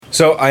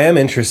So I am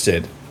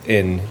interested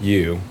in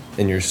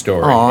your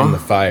story, Aw. in the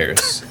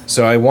fires.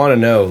 So I want to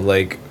know,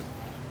 like,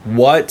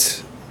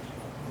 what...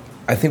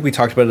 I think we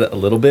talked about it a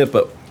little bit,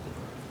 but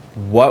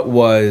what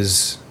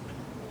was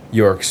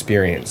your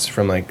experience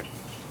from, like,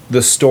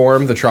 the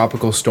storm, the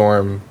tropical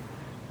storm,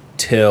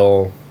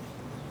 till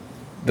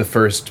the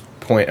first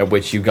point at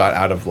which you got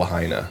out of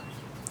Lahaina?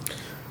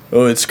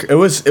 Oh, it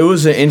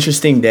was an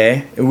interesting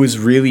day. It was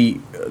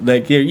really,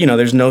 like,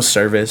 there's no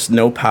service,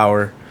 no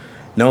power,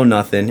 no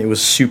nothing. It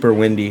was super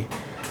windy.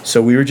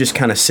 So we were just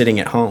kind of sitting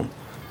at home.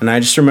 And I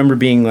just remember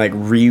being, like,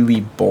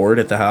 really bored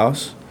at the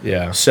house.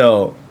 Yeah.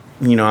 So,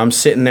 I'm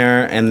sitting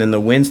there, and then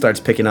the wind starts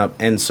picking up.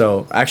 And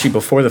so, actually,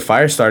 before the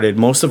fire started,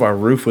 most of our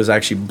roof was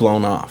actually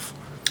blown off.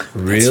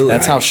 Really?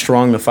 That's how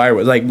strong the fire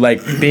was. Like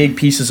big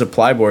pieces of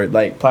plywood,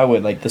 like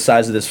the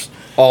size of this.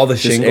 All the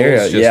This shingles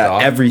area, just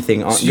off?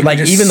 everything on, So you like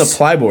could even the just-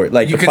 plywood,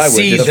 like you the could plywood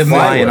see just the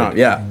flying plywood. off.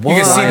 Yeah, You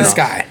can see flying the off.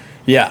 sky.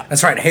 Yeah,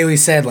 That's right. Haley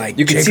said, like,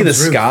 You could see Jacob's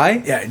the roof.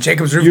 sky? Yeah,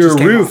 Jacob's roof Your just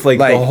came roof, off. like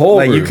the whole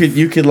like roof.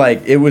 you could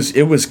like it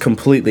was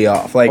completely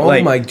off. Like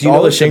Oh my! Do you all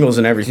know the what shingles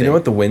and everything. Do you know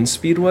what the wind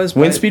speed was?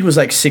 wind speed was?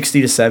 Like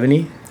 60 to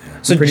 70.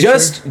 So I'm pretty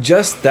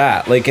just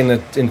that, like in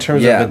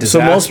terms Yeah, of a disaster,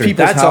 so most people's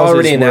that's houses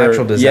already a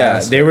natural were,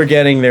 disaster. Yeah, they were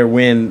getting their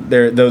wind.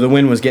 The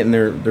wind was getting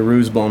their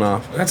roofs blown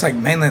off. That's like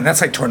mainland.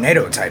 That's like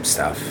tornado type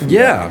stuff.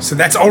 Yeah. So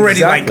that's already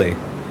Exactly.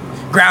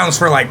 like grounds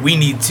for like we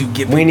need to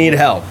get. We need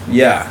help.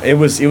 Yeah, it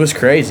was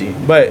crazy.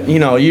 But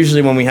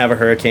usually when we have a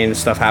hurricane and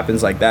stuff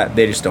happens like that,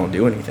 they just don't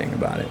do anything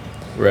about it.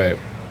 Right.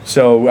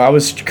 So I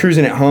was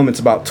cruising at home. It's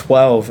about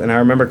 12, and I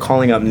remember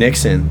calling up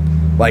Nixon,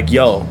 like,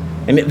 "Yo,"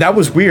 and that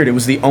was weird. It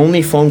was the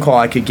only phone call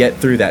I could get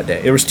through that day.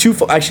 There was two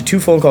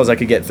phone calls I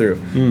could get through.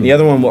 The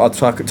other one I'll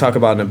talk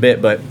about in a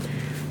bit. But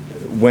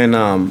when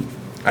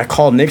I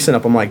called Nixon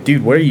up, I'm like,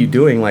 "Dude, what are you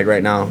doing like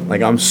right now?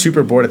 Like, I'm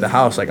super bored at the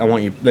house. Like, I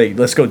want you. Like,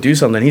 let's go do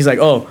something." He's like,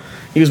 "Oh,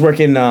 he was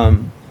working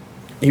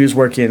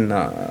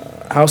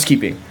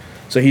housekeeping."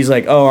 So he's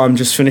like, "Oh, I'm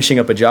just finishing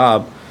up a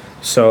job,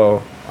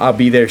 so I'll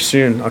be there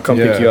soon. I'll come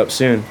pick Yeah. you up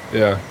soon."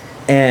 Yeah.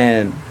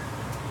 And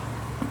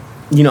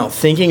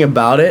thinking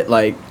about it,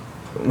 like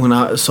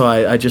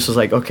I just was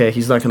like, okay,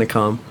 he's not gonna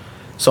come.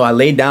 So I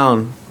laid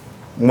down,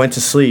 went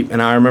to sleep, and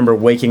I remember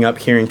waking up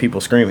hearing people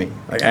screaming.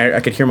 Like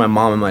I could hear my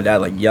mom and my dad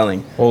like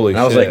yelling. Holy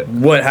and I was shit.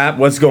 like,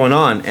 what's going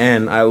on?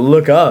 And I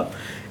look up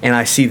and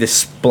I see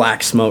this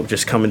black smoke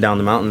just coming down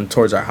the mountain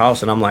towards our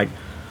house, and I'm like,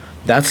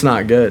 that's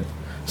not good.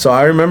 So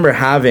I remember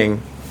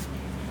having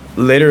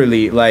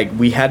literally, like,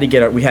 we had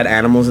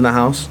animals in the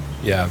house.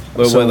 Yeah.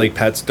 What, So- like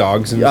pets,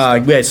 dogs, and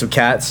stuff? We had some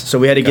cats, so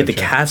we had to get the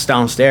Gotcha. cats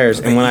downstairs.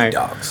 They And when eat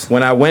dogs.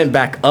 I went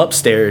back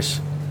upstairs,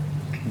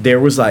 there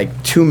was like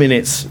 2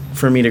 minutes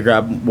for me to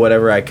grab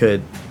whatever I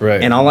could.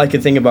 Right. And all I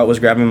could think about was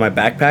grabbing my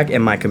backpack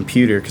and my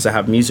computer because I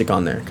have music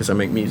on there because I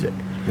make music.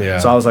 Yeah.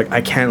 So I was like,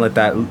 I can't let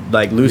that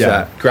lose Yeah.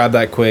 that. Grab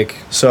that quick.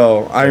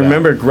 So I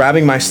remember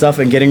grabbing my stuff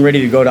and getting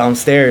ready to go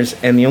downstairs,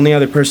 and the only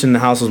other person in the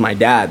house was my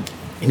dad.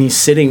 And he's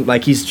sitting,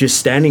 like, he's just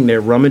standing there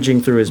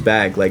rummaging through his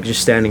bag, like,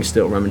 just standing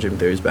still, rummaging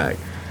through his bag.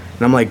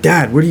 And I'm like,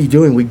 "Dad, what are you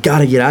doing? We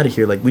gotta get out of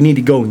here. Like, we need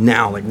to go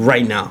now, like,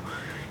 right now."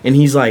 And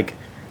he's like,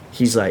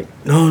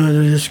 no,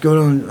 just go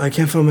down. I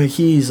can't find my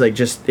keys. Like,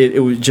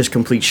 it was just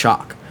complete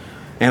shock.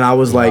 And I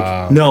was Wow.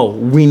 like, "No,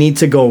 we need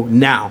to go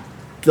now.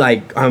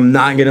 Like, I'm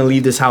not gonna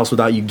leave this house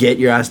without you. Get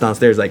your ass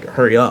downstairs. Like,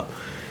 hurry up."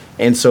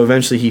 And so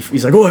eventually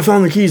he's like, "Oh, I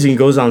found the keys," and he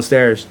goes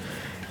downstairs.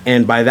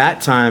 And by that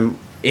time,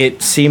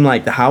 it seemed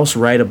like the house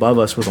right above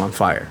us was on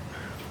fire,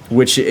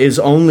 which is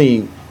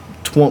only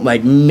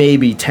like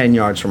maybe 10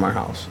 yards from our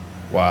house.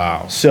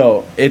 Wow.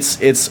 So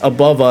it's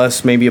above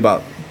us, maybe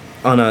about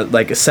on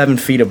a 7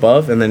 feet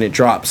above, and then it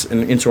drops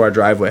into our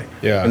driveway.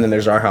 Yeah. And then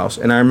there's our house.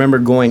 And I remember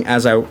going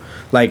as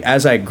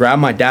I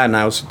grabbed my dad and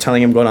I was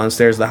telling him go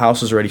downstairs, the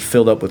house was already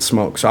filled up with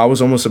smoke. So I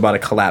was almost about to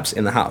collapse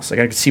in the house. Like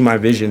I could see my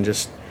vision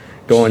just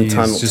going Jeez,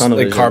 tunnel just like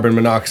vision. carbon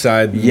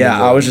monoxide.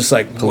 Yeah, I was just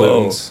like,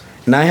 whoa. Balloons.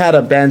 And I had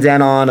a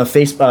bandana on, a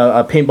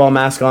paintball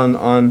mask on,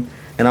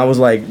 and I was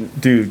like,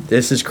 dude,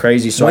 this is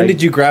crazy. So When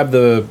did you grab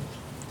the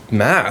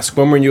mask?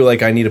 When were you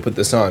like, I need to put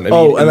this on?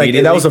 Oh, and like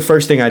that was the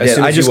first thing I As did.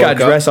 soon I as just you got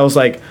woke up? dressed. I was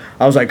like,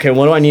 okay,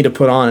 what do I need to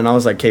put on? And I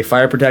was like, okay,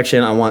 fire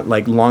protection. I want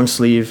like long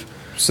sleeve.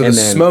 So and the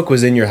then- smoke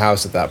was in your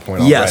house at that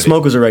point. Yeah, already.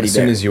 smoke was already as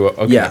there. soon as you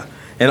okay. Yeah,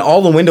 and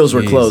all the windows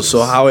were closed. So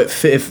Jesus. how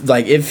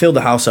it filled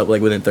the house up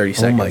like within 30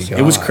 Oh my seconds.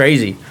 It was God.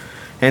 crazy.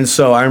 And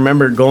so I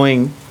remember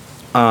going,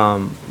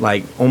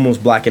 like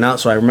almost blacking out.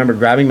 So I remember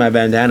grabbing my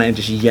bandana and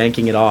just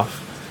yanking it off.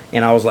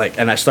 And I was like,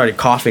 and I started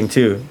coughing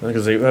too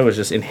because I was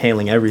just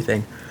inhaling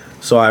everything.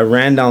 So I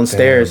ran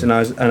downstairs and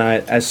I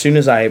as soon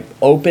as I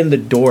opened the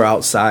door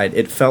outside,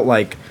 it felt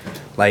like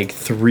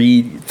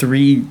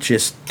three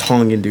just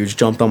Tongan dudes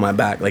jumped on my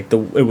back. Like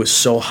it was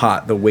so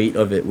hot. The weight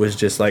of it was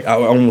just like I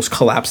almost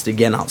collapsed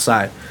again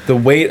outside. The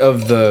weight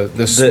of the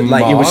smog?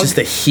 Like it was just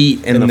the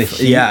heat and the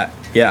heat?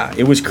 Yeah,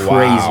 it was crazy.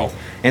 Wow.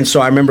 And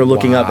so I remember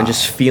looking up and Wow.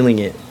 just feeling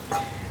it.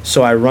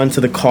 So I run to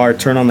the car,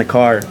 turn on the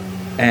car,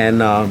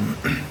 and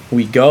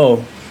we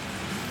go.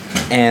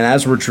 And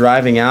as we're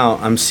driving out,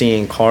 I'm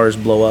seeing cars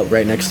blow up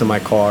right next to my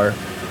car.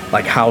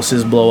 like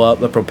houses blow up,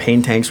 the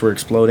propane tanks were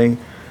exploding.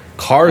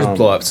 Cars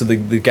blow up, so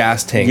the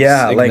gas tanks.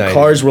 Yeah, like ignited.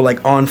 cars were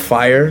like on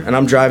fire, and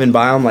I'm driving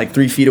by them like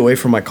 3 feet away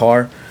from my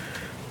car.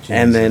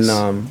 And then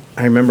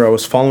I remember I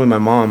was following my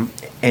mom,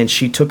 and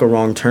she took a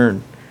wrong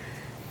turn,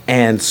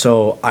 and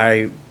so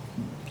I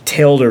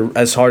tailed her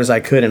as hard as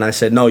I could, and I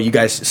said, "No, you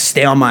guys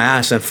stay on my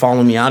ass and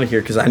follow me out of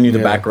here," because I knew the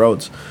back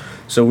roads.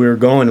 So we were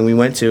going, and we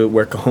went to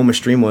where Cahoma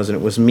Stream was, and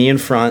it was me in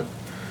front.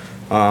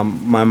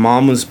 My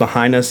mom was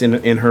behind us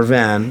in her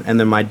van, and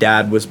then my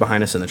dad was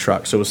behind us in the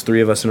truck. So it was 3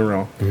 of us in a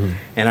row.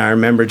 And I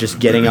remember just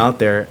getting out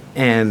there,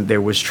 and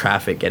there was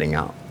traffic getting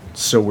out.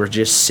 So we're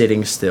just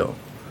sitting still.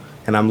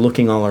 And I'm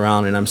looking all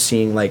around, and I'm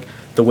seeing, like,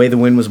 the way the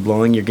wind was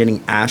blowing, you're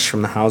getting ash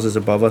from the houses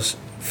above us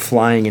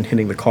flying and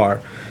hitting the car.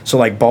 So,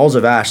 like, balls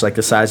of ash, like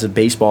the size of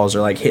baseballs,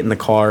 are, like, hitting the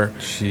car.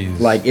 Jeez.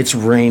 Like, it's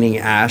raining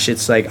ash.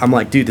 It's like, I'm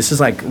like, dude, this is,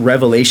 like,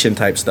 Revelation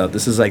type stuff.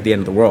 This is, like, the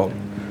end of the world.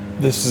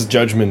 This is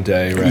Judgment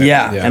Day, right?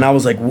 Yeah. And I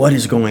was like, what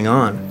is going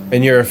on?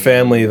 And you're a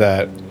family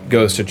that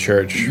goes to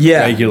church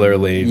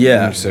regularly.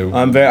 Yeah. So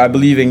I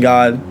believe in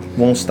God,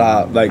 won't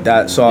stop like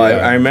that. So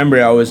I remember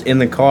I was in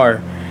the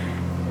car,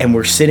 and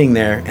we're sitting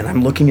there, and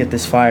I'm looking at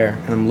this fire,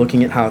 and I'm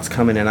looking at how it's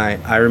coming, and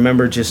I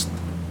remember just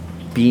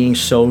being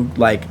so,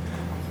 like,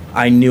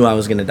 I knew I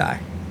was gonna die.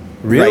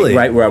 Really?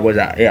 Right where I was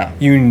at. Yeah.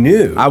 you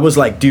knew. I was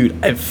like,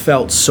 dude, it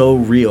felt so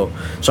real.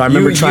 So I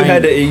remember trying. You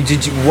had to,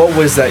 did you? What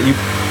was that?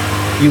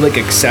 You like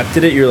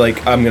accepted it. You're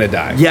like, I'm gonna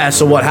die. Yeah,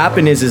 so what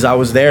happened is I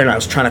was there, and I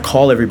was trying to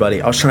call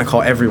everybody. I was trying to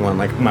call everyone,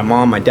 like my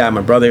mom, my dad,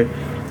 my brother.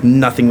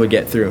 Nothing would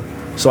get through.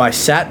 So I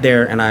sat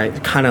there, and I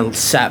kind of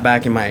sat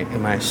back in my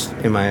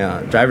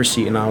driver's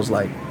seat, and I was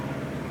like,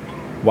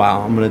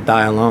 wow, I'm gonna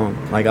die alone.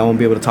 Like, I won't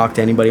be able to talk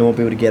to anybody. I won't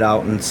be able to get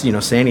out and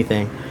say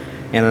anything.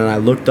 And then I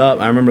looked up.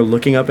 I remember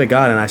looking up at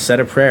God, and I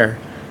said a prayer,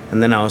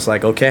 and then I was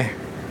like, okay,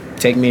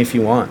 take me if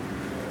you want.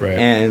 Right.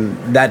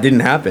 And that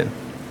didn't happen.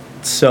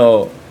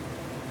 So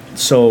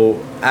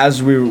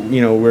as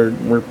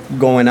we're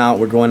going out,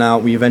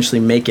 we eventually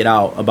make it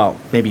out about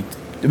maybe,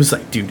 it was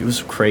like, dude, it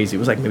was crazy. It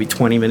was like maybe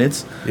 20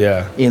 minutes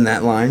in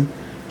that line.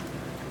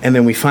 And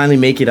then we finally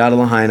make it out of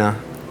Lahaina,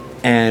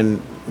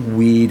 and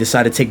we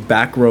decided to take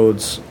back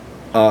roads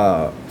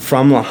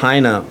from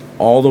Lahaina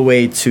all the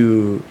way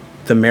to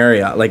the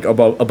Marriott, like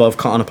above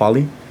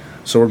Ka'anapali.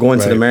 So we're going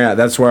to the Marriott.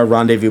 That's where our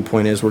rendezvous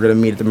point is. We're going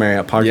to meet at the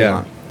Marriott parking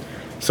lot.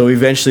 So we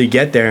eventually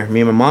get there.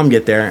 Me and my mom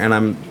get there,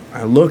 and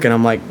I look, and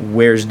I'm like,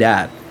 where's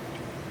Dad?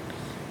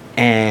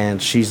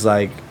 And she's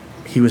like,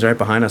 he was right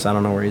behind us. I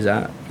don't know where he's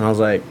at. And I was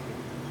like,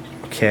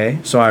 okay.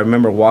 So I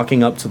remember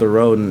walking up to the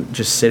road and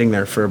just sitting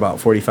there for about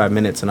 45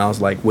 minutes, and I was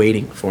like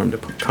waiting for him to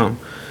come,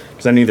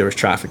 because I knew there was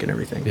traffic and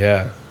everything.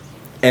 Yeah.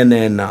 And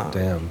then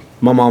Damn.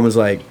 my mom was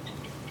like,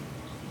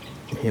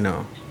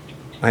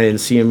 I didn't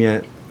see him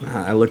yet.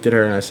 I looked at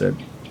her, and I said,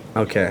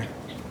 okay.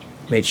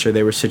 Made sure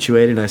they were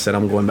situated, and I said,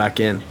 I'm going back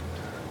in.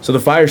 So the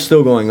fire's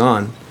still going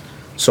on.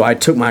 So I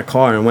took my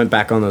car and went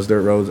back on those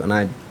dirt roads, and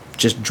I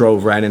just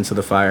drove right into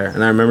the fire.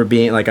 And I remember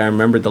I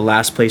remembered the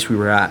last place we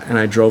were at, and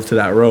I drove to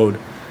that road,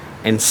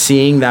 and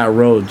seeing that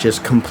road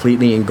just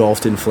completely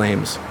engulfed in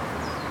flames.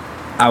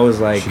 I was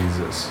like,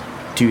 Jesus.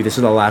 dude, this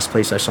is the last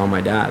place I saw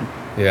my dad.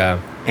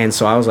 Yeah. And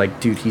so I was like,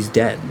 dude, he's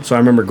dead. So I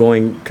remember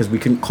going, because we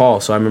couldn't call.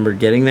 So I remember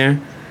getting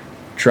there,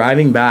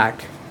 driving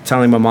back,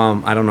 telling my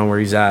mom, I don't know where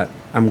he's at.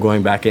 I'm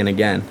going back in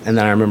again. And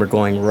then I remember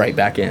going right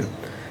back in.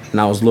 And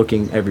I was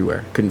looking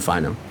everywhere. Couldn't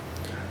find him.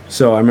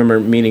 So I remember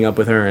meeting up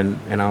with her,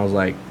 and I was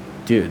like,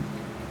 dude,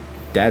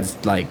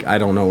 Dad's like, I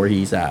don't know where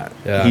he's at.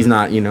 Yeah. He's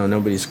not,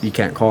 you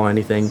can't call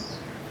anything.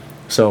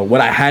 So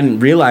what I hadn't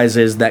realized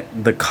is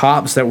that the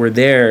cops that were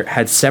there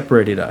had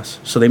separated us.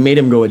 So they made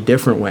him go a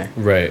different way.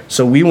 Right.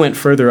 So we went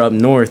further up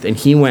north, and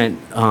he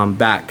went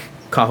back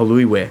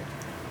Kahului way,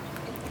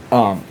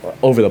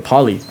 over the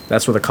Pali.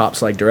 That's where the cops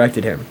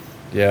directed him.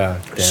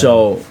 Yeah. Damn.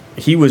 So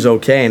he was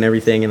okay and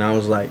everything, and I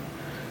was like,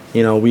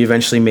 we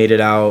eventually made it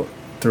out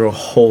through a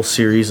whole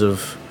series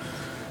of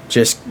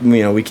just,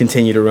 we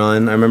continued to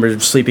run. I remember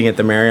sleeping at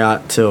the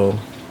Marriott till,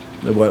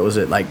 what was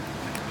it,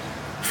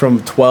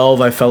 from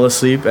 12 I fell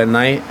asleep at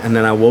night, and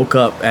then I woke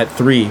up at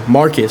 3.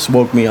 Marcus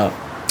woke me up.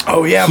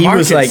 Oh yeah, He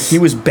Marcus. he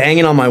was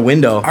banging on my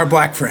window. Our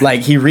black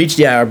friend. He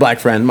reached, our black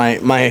friend.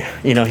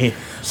 He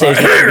saves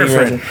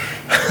friend.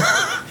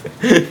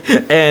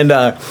 And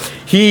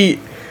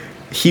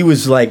he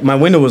was my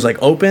window was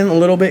open a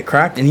little bit,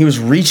 cracked, and he was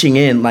reaching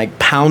in,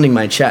 pounding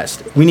my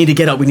chest. We need to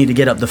get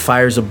up. The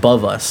fire's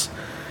above us.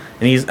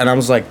 And I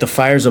was like, the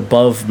fire's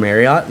above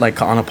Marriott,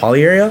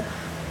 Ka'anapali area?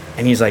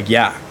 And he's like,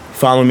 yeah,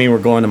 follow me, we're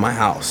going to my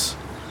house.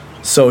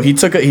 So he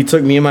took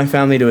me and my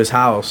family to his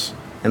house,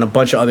 and a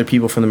bunch of other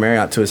people from the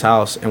Marriott to his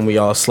house, and we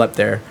all slept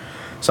there.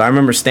 So I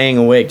remember staying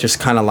awake, just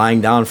kind of lying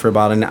down for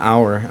about an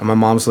hour, and my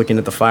mom's looking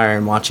at the fire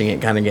and watching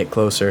it kind of get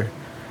closer.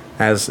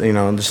 As,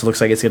 this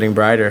looks like it's getting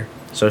brighter.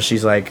 So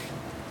she's like,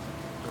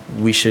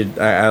 we should,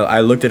 I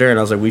looked at her and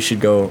I was like, we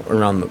should go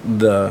around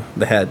the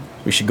head.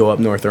 We should go up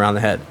north around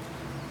the head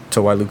to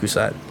Wailuku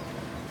side.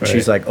 Right.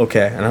 She's like,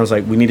 okay. And I was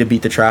like, we need to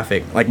beat the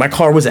traffic. My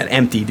car was at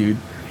empty, dude.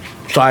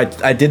 So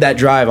I did that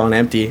drive on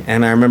empty,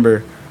 and I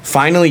remember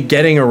finally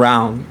getting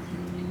around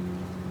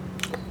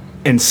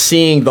and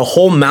seeing the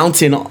whole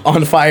mountain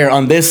on fire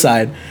on this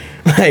side,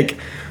 like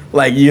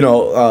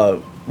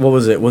what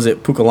was it? Was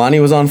it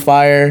Pukalani was on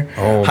fire?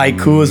 Oh,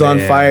 Haiku was on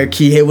man. fire.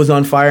 Kihei was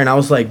on fire, and I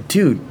was like,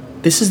 dude,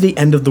 this is the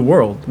end of the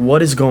world.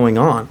 What is going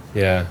on?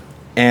 Yeah.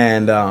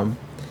 And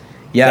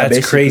yeah, That's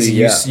basically, crazy.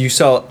 Yeah. You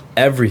saw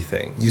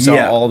everything. You saw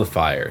Yeah. all the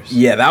fires.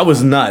 Yeah, that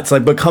was nuts.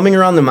 Like, but coming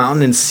around the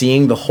mountain and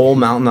seeing the whole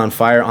mountain on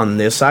fire on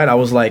this side, I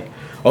was like,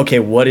 okay,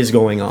 what is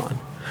going on?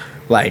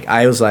 Like,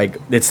 I was like,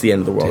 it's the end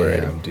of the world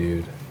already. Damn,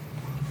 dude.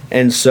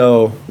 And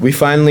so we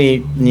finally,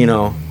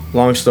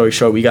 long story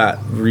short, we got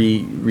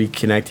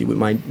reconnected with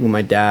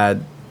my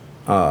dad.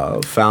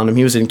 Found him.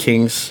 He was in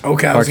King's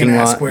Okay, I was parking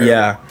gonna lot. ask where.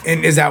 Yeah,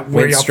 And is that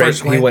where Went y'all straight,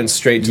 first went? he went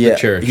straight to yeah. the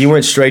church. He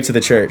went straight to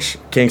the church.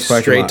 King's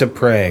parking straight lot. to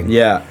praying.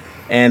 Yeah,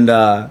 and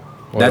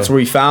that's a where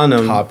we found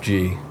him. Top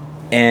G.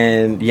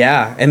 And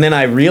yeah, and then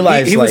I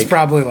realized He like, was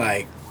probably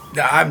like,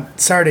 I'm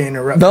sorry to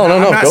interrupt. No,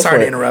 I'm not go sorry for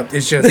to it. interrupt.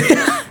 It's just,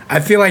 I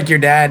feel like your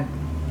dad,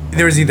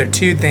 there was either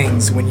two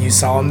things when you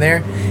saw him there.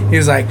 He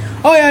was like,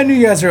 oh yeah, I knew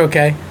you guys were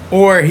okay.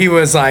 Or he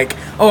was like,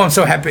 oh, I'm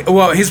so happy.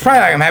 Well, he's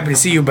probably like, I'm happy to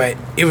see you, but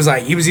it was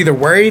like, he was either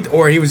worried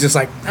or he was just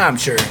like, I'm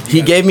sure.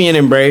 he gave me an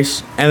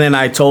embrace, and then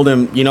I told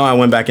him, I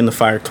went back in the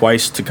fire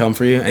twice to come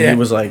for you, and Yeah. he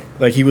was like,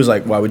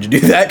 why would you do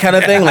that kind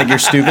of thing? Like, you're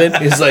stupid.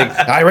 He's like,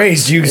 I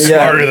raised you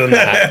smarter than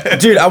that.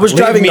 Dude, I was Leave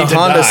driving me the to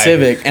Honda die.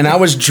 Civic, and I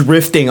was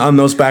drifting on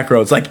those back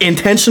roads, like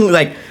intentionally.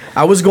 Like,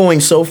 I was going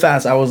so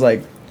fast, I was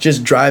like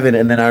just driving,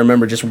 and then I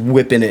remember just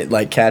whipping it,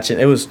 like catching.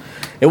 It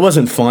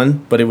wasn't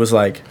fun, but it was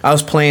like I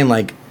was playing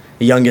like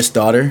Youngest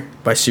Daughter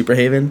by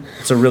Superhaven.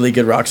 It's a really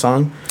good rock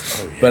song,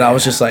 but I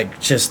was just like,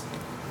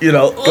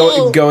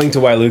 Going to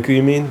Wailuku,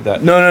 you mean?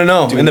 That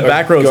no, in the or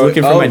back roads go-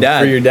 looking for my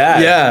dad. for your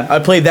dad. Yeah, I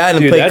played that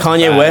and Dude, played that's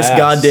Kanye West, badass.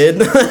 God Did.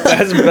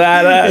 That's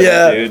badass,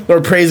 Yeah, dude.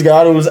 or Praise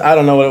God. It was, I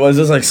don't know what it was.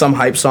 It was like some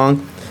hype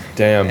song.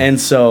 Damn. And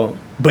so,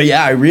 but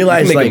yeah, I I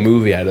realized can make like a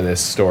movie out of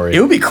this story. it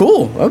would be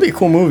cool. That would be a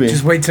cool movie.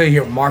 Just wait till you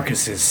hear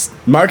Marcus's.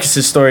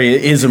 Marcus's story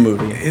is a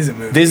movie. It is a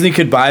movie. Disney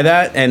could buy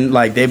that and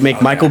like they'd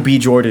make Michael B.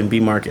 Jordan be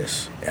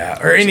Marcus.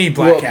 Yeah, or any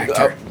black Well,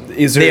 actor.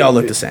 is there, They all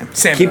look the same.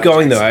 Samuel Keep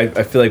going though. Jackson.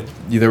 I feel like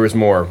there was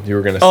more you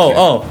were gonna say.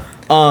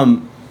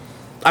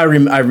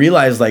 I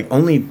realized like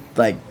only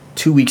like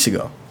 2 weeks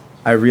ago,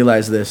 I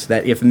realized this,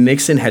 that if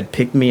Nixon had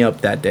picked me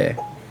up that day,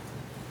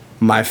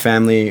 my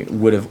family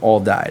would have all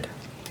died.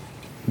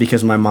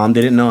 Because my mom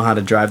didn't know how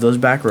to drive those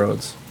back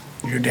roads.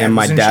 Your dad And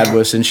my was in dad shock.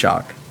 was in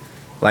shock.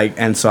 Like,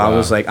 and so I Wow.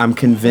 was like, I'm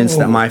convinced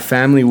that Oh, my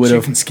family would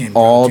have chicken skin,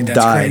 bro. all Dude, that's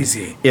died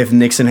crazy. if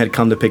Nixon had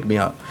come to pick me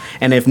up.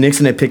 And if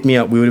Nixon had picked me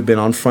up, we would have been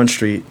on Front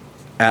Street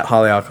at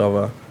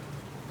Haleakala.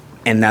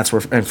 And that's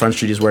where, and Front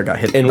Street is where it got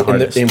hit the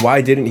hardest. And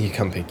why didn't he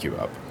come pick you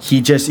up?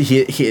 He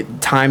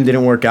time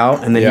didn't work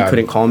out, and then Yeah. he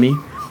couldn't call me.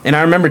 And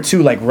I remember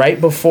too, like right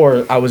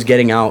before I was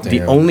getting out, the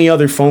Damn. only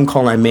other phone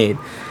call I made,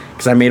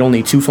 because I made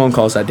only 2 phone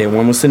calls that day.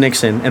 One was to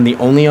Nixon, and the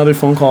only other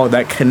phone call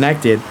that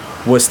connected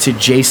was to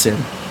Jason.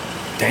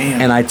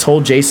 Damn. And I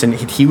told Jason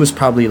he was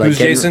probably like Who's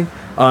Jason?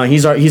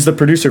 He's the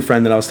producer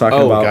friend that I was talking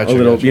Oh, about gotcha, a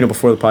little gotcha.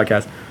 before the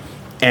podcast.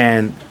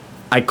 And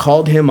I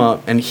called him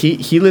up, and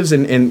he lives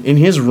in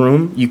his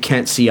room. You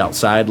can't see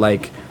outside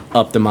like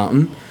up the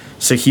mountain,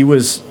 so he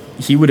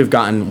would have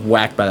gotten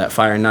whacked by that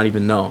fire and not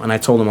even know. And I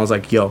told him, I was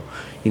like, yo,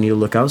 you need to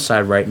look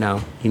outside right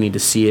now. You need to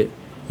see it.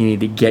 You need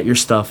to get your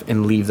stuff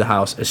and leave the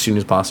house as soon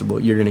as possible.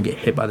 You're gonna get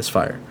hit by this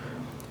fire.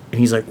 And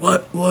he's like,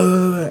 what?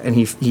 And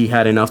he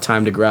had enough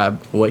time to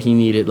grab what he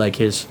needed, like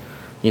his,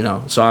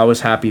 So I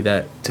was happy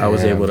that I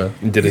was able to.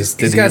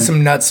 He's got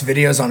some nuts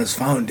videos on his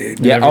phone, dude.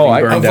 Yeah. Everything Oh,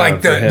 burned Of down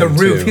like for the him,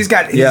 roof. too. He's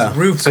got his Yeah.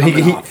 roof So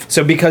coming he off.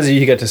 so because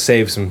he got to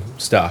save some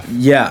stuff.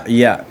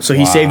 Yeah. So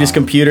he saved his Wow.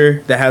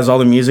 computer that has all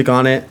the music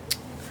on it,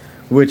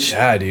 which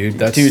Yeah, dude.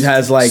 That's dude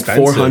has like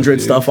expensive, 400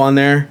 dude. stuff on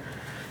there.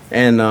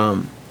 And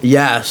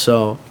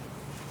so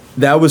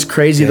that was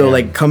crazy though, Damn.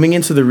 like coming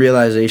into the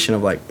realization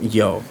of like,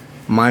 yo,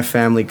 my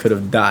family could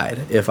have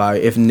died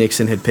if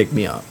Nixon had picked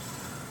me up.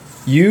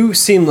 You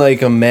seem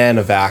like a man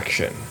of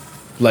action.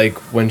 Like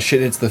when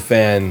shit hits the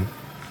fan,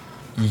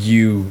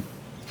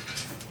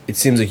 it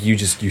seems like you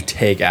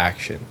take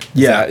action.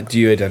 Yeah. Do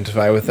you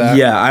identify with that?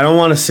 Yeah, I don't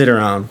want to sit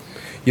around.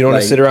 You don't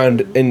want Like- to sit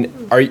around and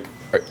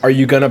are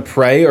you gonna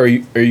pray or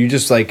are you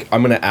just like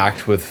I'm gonna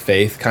act with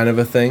faith kind of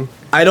a thing?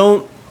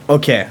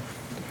 Okay.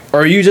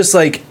 Or are you just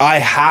like I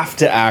have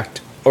to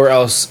act or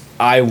else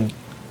I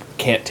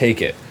can't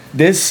take it?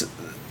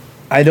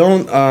 I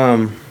don't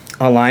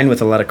align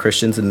with a lot of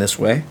Christians in this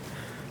way.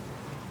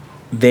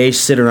 They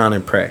sit around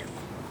and pray.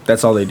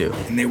 That's all they do.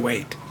 And they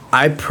wait.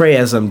 I pray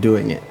as I'm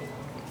doing it.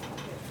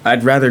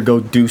 I'd rather go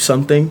do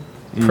something,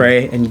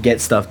 pray, and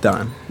get stuff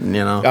done.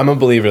 I'm a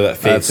believer that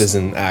faith That's- is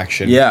an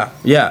action. Yeah.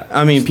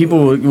 I mean,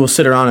 people will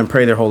sit around and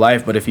pray their whole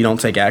life, but if you don't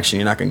take action,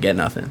 you're not gonna get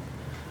nothing.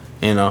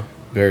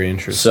 Very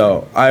interesting.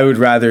 So I would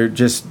rather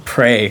just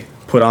pray,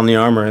 put on the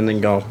armor, and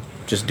then go.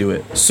 Just do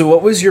it. So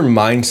what was your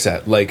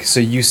mindset? Like, so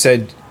you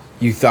said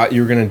you thought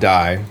you were gonna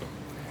die,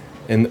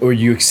 or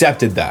you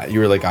accepted that you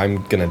were like,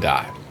 I'm gonna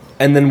die,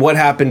 and then what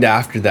happened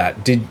after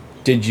that?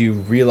 did you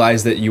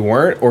realize that you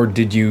weren't, or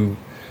did you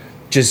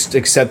just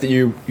accept that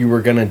you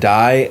were gonna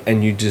die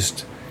and you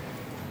just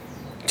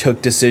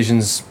took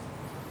decisions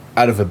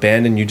out of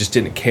abandon? You just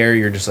didn't care.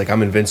 You're just like,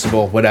 I'm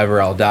invincible.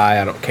 Whatever, I'll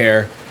die. I don't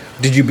care.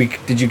 Did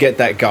you get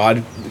that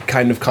God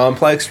kind of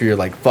complex where you're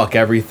like, fuck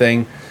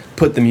everything,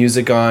 put the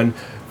music on,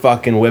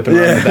 fucking whipping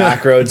around the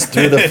back roads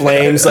through the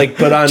flames, like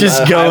put on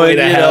just Highway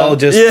to Hell,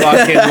 just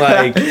fucking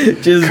like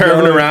Just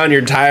curving going. around,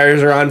 your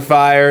tires are on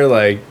fire,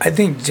 like. I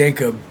think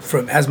Jacob,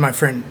 as my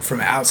friend from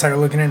outsider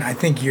looking in, I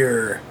think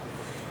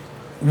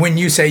when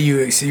you say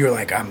you're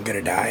like, I'm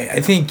gonna die,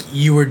 I think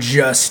you were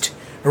just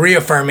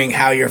reaffirming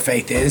how your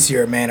faith is.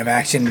 You're a man of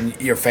action.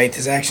 Your faith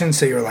is action.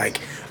 So you're like,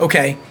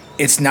 okay,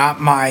 it's not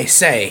my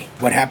say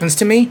what happens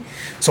to me.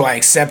 So I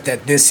accept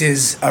that this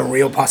is a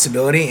real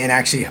possibility and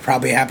actually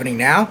probably happening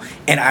now.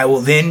 And I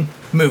will then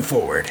move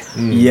forward.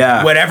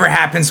 Yeah. Whatever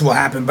happens will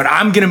happen. But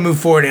I'm going to move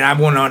forward, and I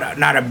will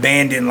not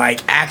abandon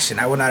like action.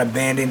 I will not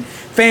abandon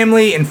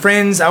family and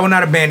friends. I will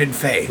not abandon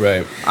faith.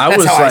 Right. I That's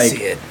was how I like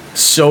see it.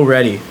 so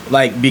ready,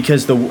 like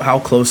because how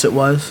close it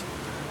was,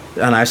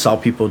 and I saw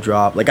people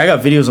drop. Like I got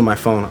videos on my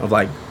phone of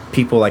like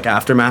people like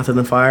aftermath of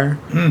the fire.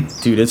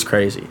 Dude, it's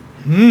crazy.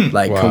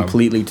 Like Wow.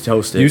 completely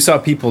toasted. You saw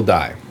people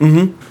die.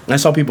 I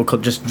saw people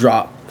just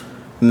drop,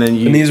 and then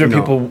And these were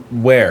people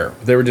where?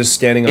 They were just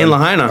standing In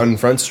Lahaina. on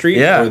Front Street?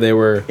 Yeah. Or they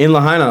were... in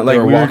Lahaina, like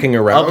were we walking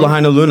around? up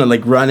Lahaina Luna,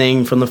 like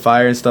running from the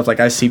fire and stuff.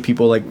 Like I see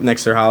people like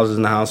next to their houses,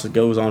 and the house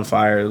goes on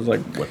fire. It was like,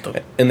 what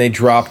the? And they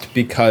dropped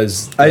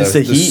because It's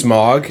the the heat.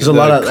 smog, There's a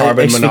lot of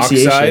carbon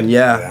asphyxiation.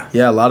 monoxide,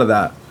 Yeah, a lot of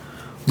that.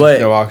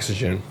 But no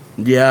oxygen.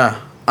 yeah,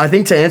 I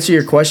think to answer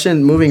your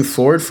question, moving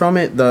forward from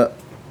it,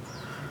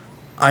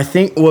 I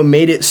think what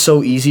made it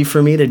so easy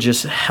for me to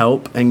just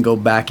help and go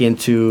back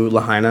into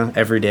Lahaina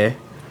every day,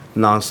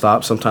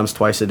 nonstop, sometimes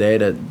twice a day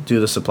to do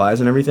the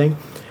supplies and everything,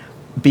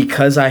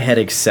 because I had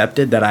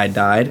accepted that I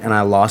died and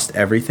I lost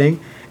everything.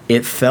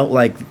 It felt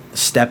like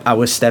I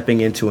was stepping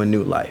into a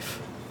new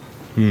life.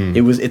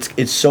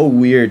 It's so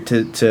weird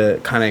to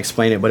kind of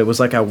explain it, but it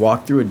was like I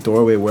walked through a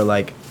doorway where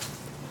like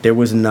there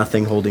was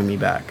nothing holding me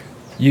back.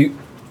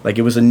 Like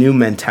it was a new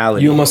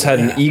mentality. You almost had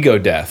an ego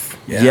death.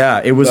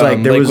 Yeah, it was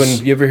like there was.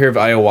 When you ever hear of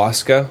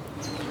ayahuasca?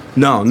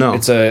 No.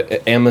 It's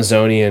a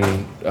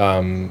Amazonian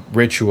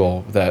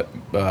ritual that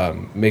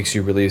makes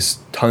you release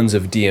tons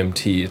of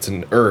DMT. It's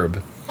an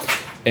herb,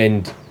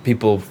 and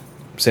people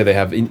say they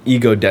have an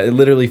ego death. It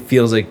literally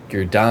feels like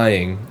you're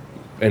dying,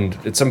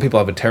 and some people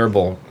have a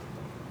terrible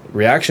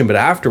reaction, but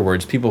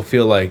afterwards people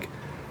feel like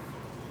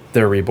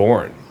they're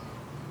reborn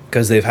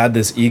because they've had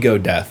this ego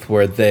death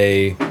where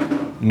they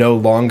no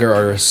longer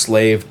are a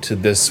slave to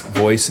this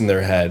voice in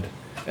their head,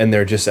 and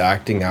they're just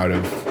acting out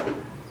of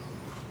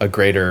a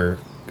greater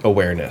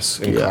awareness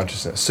and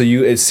consciousness. So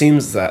it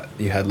seems that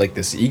you had like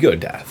this ego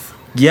death.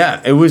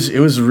 Yeah, it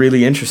was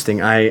really interesting.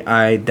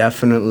 It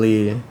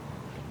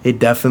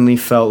definitely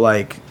felt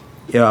like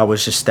I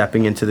was just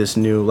stepping into this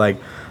new, like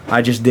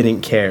I just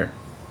didn't care.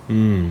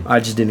 I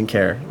just didn't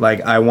care.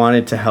 Like I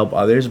wanted to help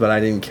others, but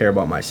I didn't care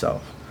about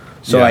myself.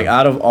 So like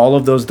out of all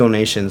of those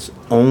donations,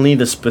 only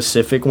the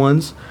specific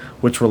ones,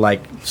 which were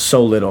like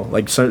so little,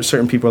 like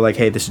certain people were like,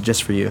 hey, this is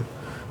just for you,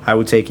 I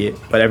would take it.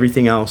 But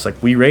everything else, like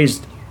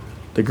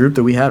the group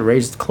that we had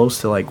raised close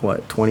to like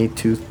what,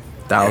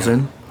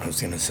 22,000. I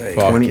was gonna say.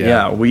 Fuck 20,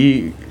 yeah.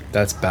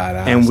 That's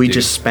badass. and we dude.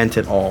 just spent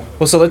it all.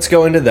 Well, so let's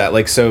go into that.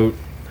 Like, so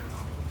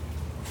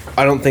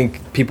I don't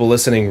think people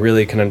listening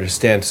really can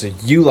understand. So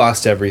you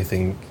lost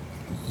everything.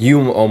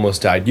 You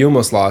almost died. You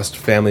almost lost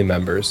family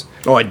members.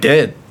 Oh, I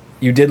did.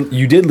 You did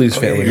lose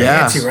family Your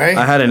members. auntie, right?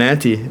 I had an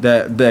auntie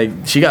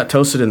that she got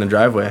toasted in the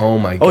driveway. Oh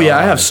my Oh yeah,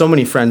 I God. have so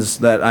many friends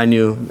that I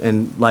knew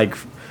and like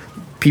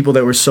people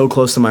that were so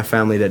close to my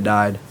family that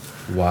died.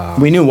 Wow.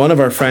 We knew one of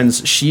our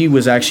friends, she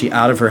was actually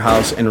out of her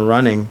house and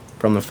running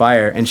from the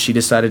fire, and she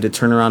decided to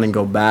turn around and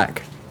go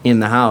back in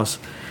the house.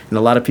 And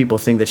a lot of people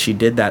think that she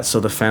did that so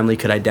the family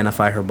could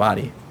identify her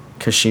body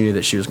because she knew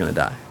that she was going to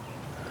die.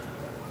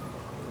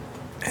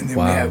 And then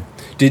Wow.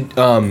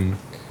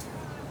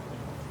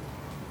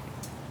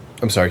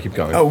 I'm sorry, keep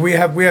going.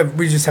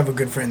 we just have a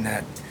good friend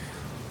that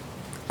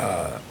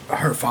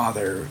her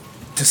father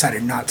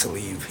decided not to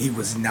leave. He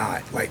was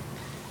not like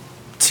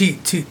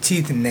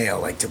teeth and nail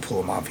like to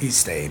pull him off. He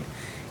stayed,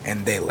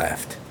 and they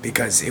left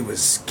because it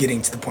was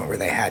getting to the point where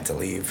they had to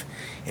leave,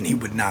 and he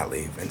would not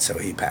leave, and so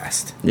he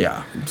passed.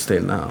 Yeah, stayed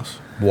in the house.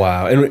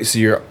 Wow. And so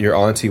your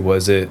auntie,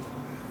 was it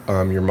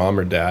your mom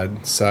or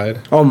dad's side?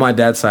 Oh, my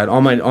dad's side.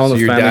 All So the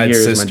your family dad's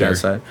here is my sister. dad's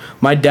side.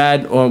 My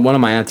dad, or one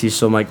of my aunties,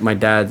 so my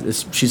dad,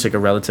 she's like a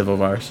relative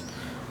of ours.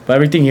 But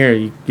everything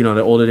here, they're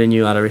older than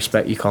you, out of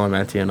respect, you call them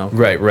auntie and uncle.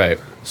 Right.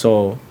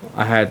 So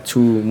I had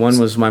two. One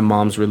was my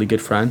mom's really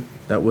good friend.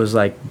 That was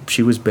like,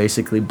 she was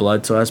basically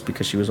blood to us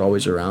because she was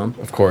always around.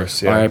 Of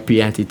course, yeah.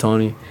 R.I.P. Auntie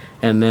Tony.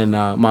 And then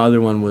my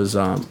other one was,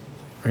 her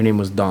name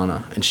was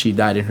Donna, and she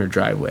died in her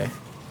driveway.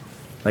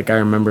 Like I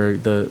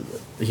remember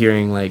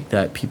hearing like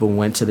that people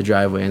went to the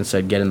driveway and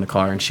said, get in the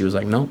car, and she was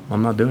like, no,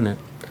 I'm not doing it.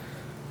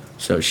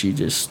 So she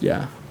just,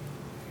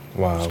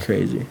 Wow. it's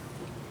crazy.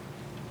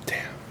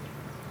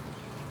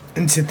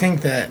 And to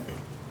think that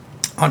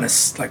on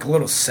like a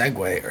little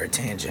segue or a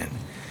tangent,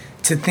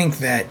 to think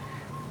that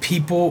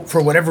people,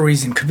 for whatever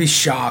reason, could be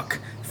shock,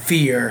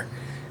 fear,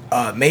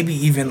 maybe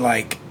even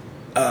like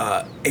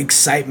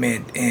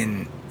excitement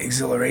and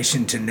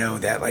exhilaration to know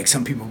that like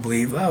some people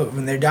believe, oh,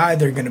 when they die,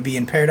 they're going to be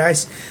in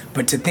paradise.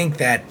 But to think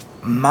that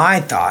my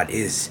thought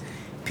is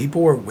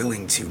people were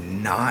willing to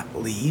not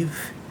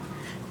leave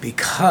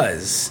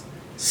because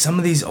some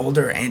of these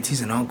older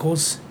aunties and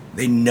uncles,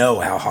 they know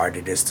how hard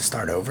it is to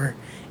start over.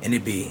 And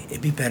it'd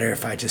be better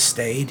if I just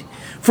stayed.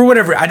 For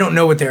whatever, I don't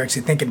know what they're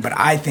actually thinking, but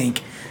I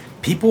think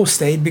people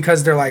stayed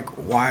because they're like,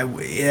 why?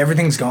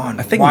 Everything's gone.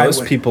 I think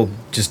most people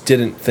just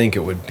didn't think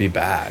it would be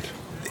bad.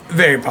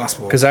 Very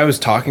possible. Because I was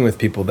talking with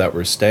people that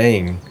were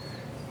staying,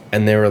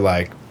 and they were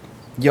like,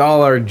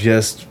 y'all are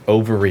just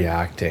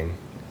overreacting.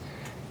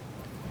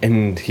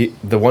 And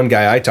the one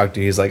guy I talked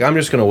to, he's like, I'm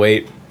just going to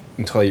wait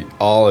until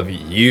all of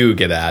you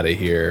get out of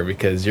here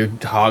because you're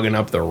hogging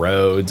up the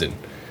roads. And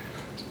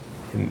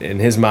in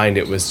his mind,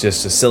 it was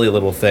just a silly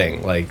little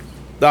thing. Like,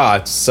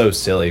 it's so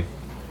silly.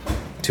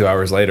 2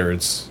 hours later,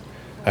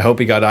 I hope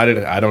he got out of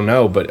it. I don't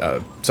know, but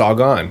it's all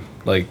gone.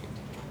 Like,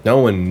 no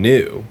one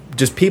knew.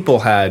 Just people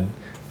had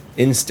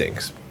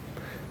instincts,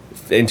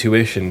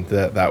 intuition,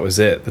 that was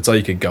it. That's all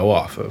you could go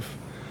off of.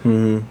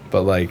 Mm-hmm.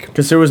 But like,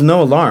 because there was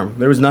no alarm,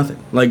 there was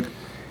nothing. Like,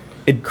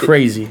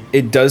 crazy.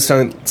 It does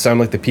sound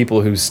like the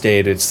people who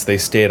stayed. They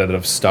stayed out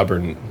of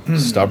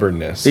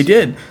stubbornness. They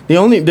did.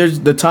 There's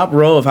the top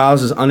row of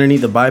houses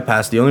underneath the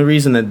bypass. The only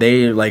reason that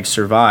they like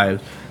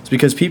survived is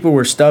because people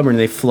were stubborn.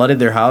 They flooded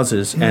their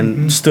houses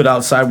and stood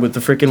outside with the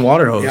freaking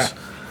water hose. Yeah.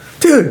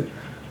 Dude,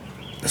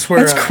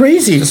 that's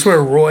crazy. That's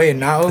where Roy and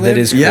Nao live. That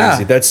is crazy.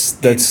 Yeah.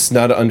 That's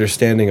not an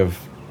understanding of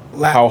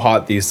how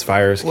hot these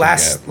fires can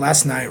get.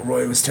 Last night,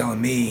 Roy was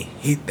telling me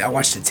I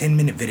watched a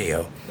 10-minute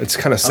video. It's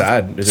kind of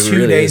sad. It 2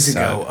 really days is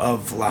ago sad.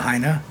 of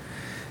Lahaina,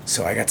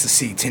 so I got to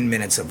see 10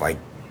 minutes of like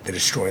the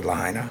destroyed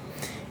Lahaina,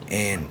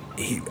 and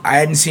I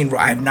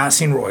have not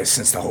seen Roy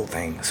since the whole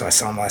thing. So I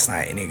saw him last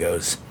night, and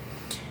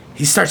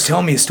he starts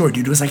telling me a story,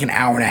 dude. It was like an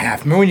hour and a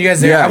half. Remember when you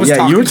guys there?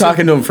 Yeah, you were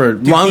talking to him for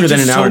longer than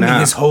an hour and a half.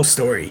 His whole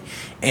story,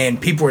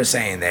 and people were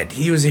saying that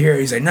he was here.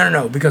 He's like,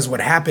 no, because what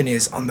happened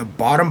is on the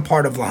bottom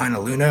part of Lahaina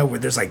Luna, where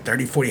there's like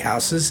 30, 40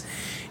 houses.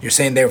 You're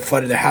saying they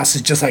flooded their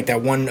houses just like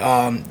that one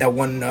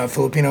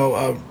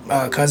Filipino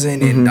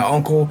cousin and the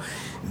uncle.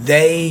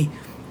 They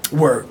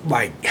were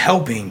like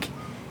helping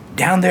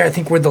down there. I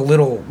think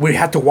we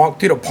had to walk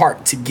through the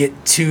park to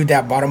get to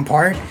that bottom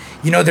part.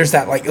 You know, there's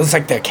that like, it was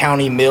like the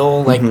county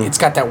mill, like it's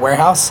got that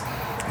warehouse.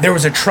 There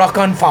was a truck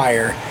on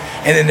fire,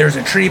 and then there's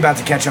a tree about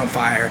to catch on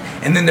fire,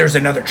 and then there's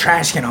another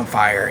trash can on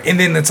fire, and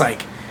then it's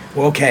like,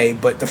 well, okay,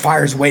 but the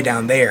fire's way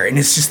down there, and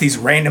it's just these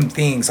random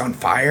things on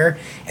fire,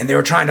 and they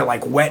were trying to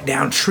like wet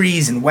down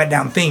trees and wet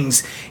down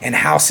things and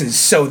houses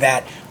so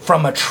that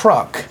from a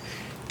truck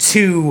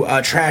to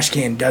a trash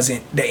can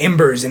the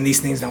embers and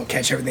these things don't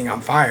catch everything on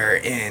fire.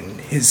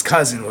 And his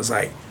cousin was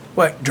like,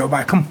 what, drove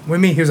by, come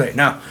with me? He was like,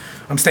 no,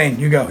 I'm staying,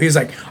 you go. He was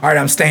like, all right,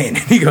 I'm staying.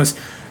 And he goes,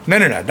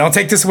 no, don't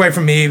take this away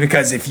from me,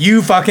 because if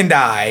you fucking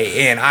die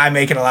and I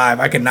make it alive,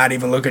 I could not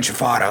even look at your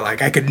father.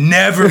 Like, I could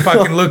never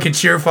fucking look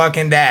at your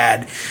fucking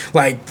dad.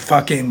 Like,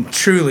 fucking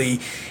truly,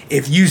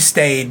 if you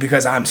stayed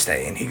because I'm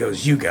staying. He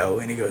goes, you go.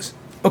 And he goes,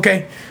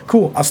 okay,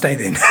 cool, I'll stay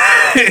then.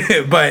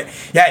 But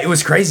yeah, it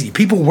was crazy.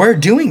 People were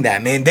doing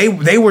that, man.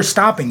 They were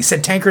stopping. He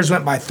said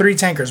 3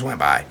 tankers went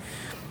by.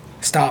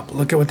 Stop,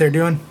 look at what they're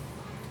doing.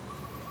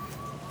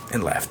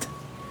 And left.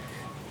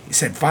 He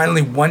said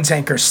finally one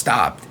tanker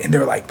stopped, and they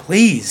were like,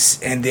 please.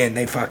 And then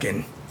they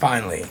fucking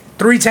finally,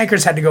 3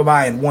 tankers had to go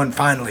by, and one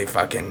finally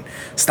fucking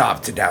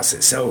stopped to douse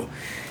it. So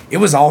it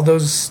was all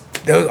those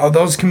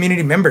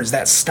community members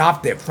that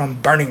stopped it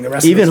from burning the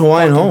rest even of those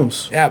Hawaiian fucking,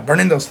 homes. Yeah,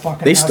 burning those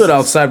fucking They houses. stood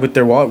outside with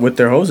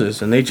their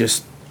hoses, and they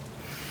just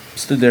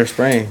stood there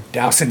spraying.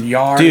 Dousing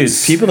yards.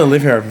 Dude, people that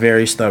live here are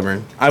very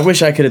stubborn. I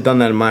wish I could have done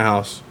that in my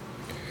house.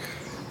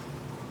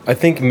 I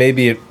think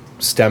maybe it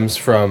stems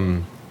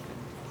from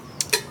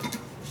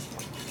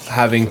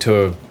having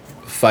to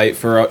fight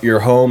for your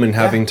home and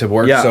having to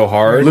work so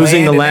hard.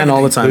 Losing the and land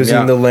all the time.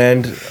 Losing the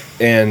land,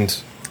 and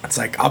it's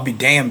like, I'll be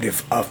damned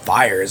if a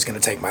fire is going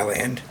to take my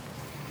land.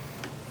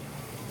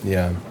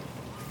 yeah.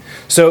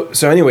 So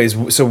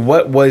anyways, so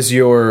what was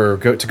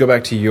to go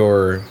back to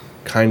your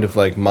kind of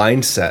like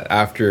mindset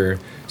after,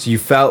 so you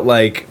felt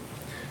like,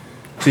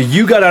 so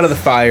you got out of the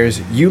fires,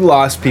 you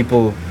lost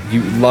people,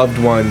 you loved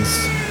ones.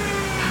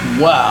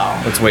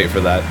 Wow. Let's wait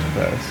for that.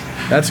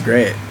 That's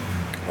great.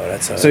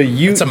 So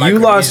you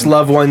lost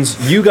loved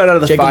ones, you got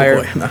out of the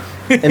fire,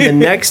 and the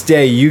next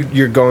day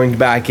you're going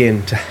back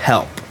in to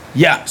help.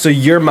 Yeah. So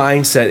your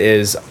mindset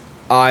is,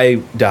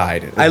 I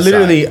died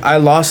inside. I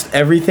lost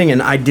everything,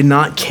 and I did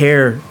not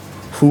care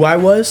who I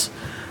was.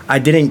 I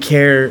didn't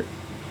care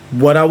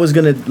what I was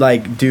gonna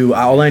like do.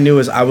 All I knew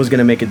is I was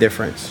gonna make a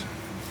difference.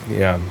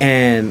 Yeah.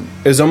 And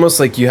it was almost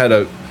like you had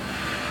a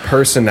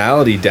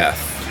personality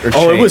death.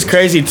 It was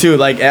crazy too.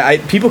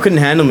 Like people couldn't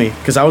handle me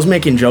because I was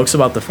making jokes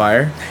about the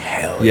fire.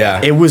 Hell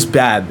yeah. It was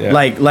bad. Yeah.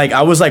 Like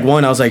I was like, I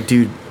was like,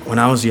 dude, when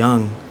I was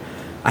young,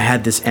 I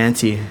had this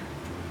auntie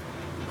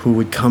who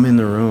would come in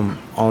the room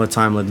all the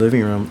time, like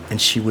living room, and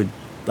she would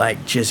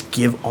like just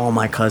give all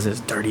my cousins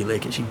dirty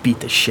licking. She'd beat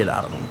the shit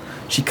out of them.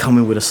 She'd come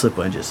in with a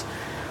slipper and just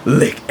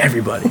lick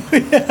everybody.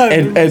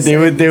 and they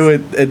would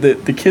and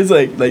the kids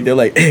like they're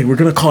like, hey, we're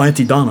gonna call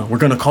Auntie Donna. We're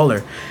gonna call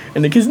her.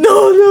 And the kids,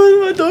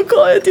 no, don't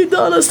call Auntie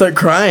Donna. Start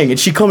crying, and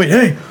she come in,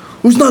 hey,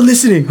 who's not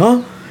listening,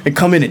 huh? And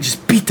come in and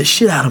just beat the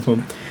shit out of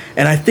them.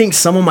 And I think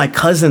some of my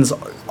cousins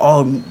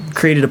all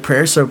created a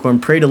prayer circle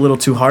and prayed a little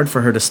too hard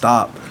for her to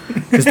stop.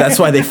 Because that's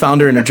why they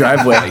found her in her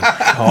driveway.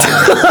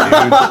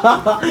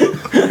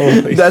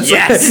 That's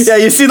Yes. yeah,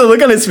 you see the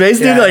look on his face,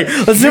 dude? Yeah. Like,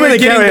 let's zoom in the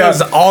camera.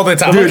 Those all the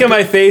time. Look at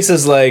my face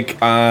is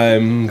like,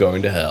 I'm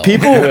going to hell.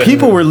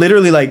 People were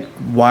literally like,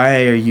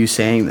 why are you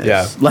saying this?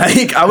 Yeah.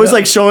 Like, I was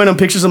like showing them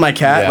pictures of my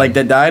cat, Yeah. like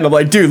that died. I'm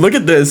like, dude, look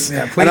at this.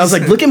 Yeah, and I was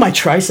please. like, look at my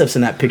triceps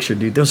in that picture,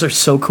 dude. Those are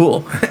so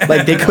cool.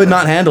 Like, they could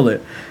not handle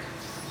it.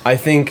 I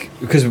think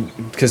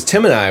because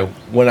Tim and I,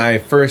 when I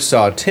first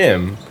saw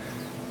Tim,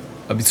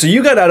 so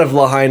you got out of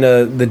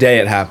Lahaina the day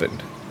it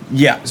happened.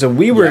 Yeah. So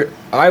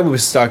I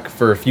was stuck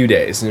for a few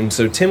days, and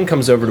so Tim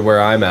comes over to where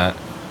I'm at,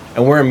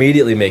 and we're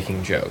immediately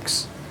making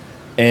jokes.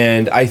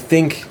 And I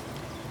think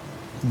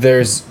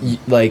there's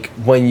like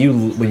when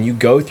you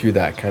go through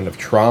that kind of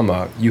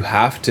trauma, you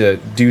have to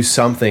do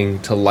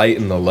something to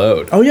lighten the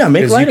load. Oh, yeah,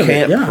 make 'Cause light you of it,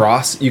 can't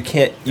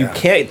yeah. you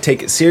can't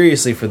take it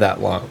seriously for that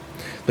long.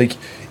 Like,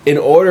 in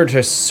order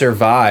to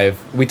survive,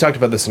 we talked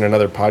about this in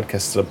another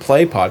podcast, the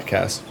Play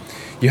podcast.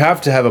 You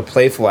have to have a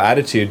playful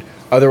attitude,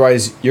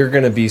 otherwise you're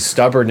going to be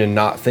stubborn and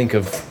not think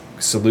of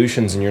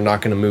solutions, and you're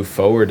not going to move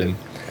forward. And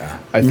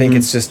I think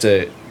it's just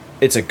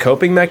it's a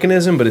coping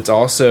mechanism, but it's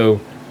also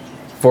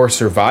for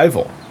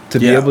survival, to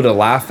be Yeah. able to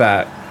laugh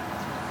at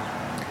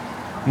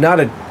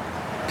not at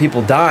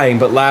people dying,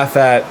 but laugh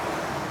at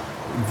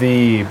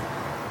the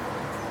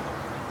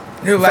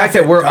fact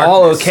that we're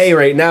all okay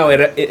right now.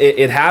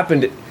 It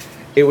happened.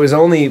 It was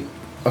only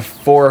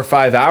 4 or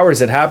 5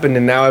 hours it happened,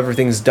 and now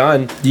everything's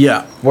done.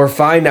 Yeah. We're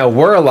fine now.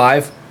 We're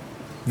alive.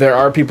 There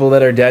are people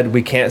that are dead.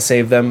 We can't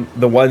save them.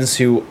 The ones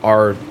who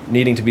are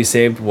needing to be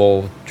saved,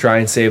 we'll try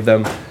and save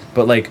them.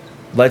 But like,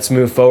 let's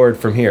move forward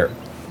from here.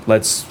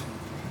 Let's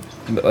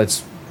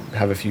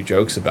have a few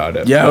jokes about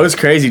it. Yeah, it was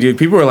crazy, dude.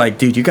 People were like,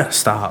 dude, you gotta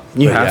stop.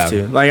 You But have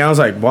yeah. to. Like, I was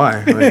like,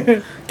 why?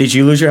 Like, did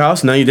you lose your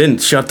house? No, you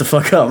didn't. Shut the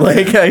fuck up.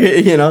 Like,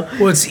 you know?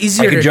 Well, it's I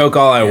easier can to joke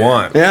all I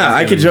want. Yeah,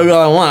 I could joke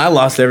all I want. I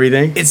lost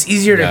everything. It's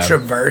easier Yeah. to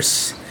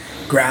traverse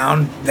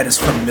ground that is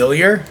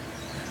familiar,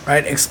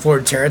 right?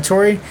 Explored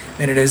territory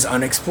than it is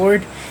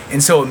unexplored.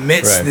 And so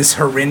amidst Right. this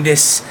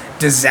horrendous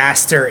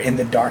disaster in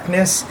the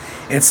darkness,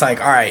 it's like,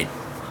 all right,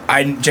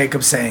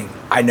 Jacob's saying,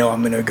 I know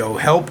I'm gonna go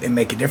help and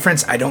make a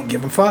difference. I don't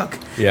give a fuck.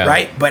 Yeah.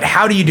 Right? But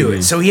how do you do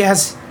it? So he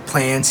has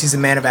plans. He's a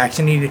man of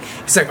action.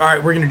 He's like, all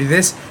right, we're gonna do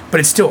this, but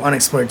it's still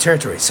unexplored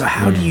territory. So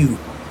how do you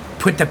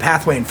put the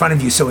pathway in front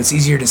of you so it's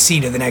easier to see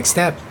to the next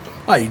step?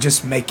 Oh, you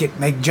just make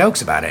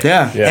jokes about it.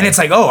 Yeah. Yeah. And it's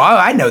like, oh,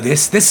 I know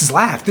this. This is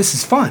laugh. This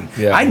is fun.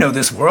 Yeah. I know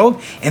this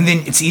world. And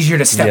then it's easier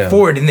to step Yeah.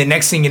 forward. And the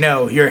next thing you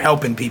know, you're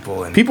helping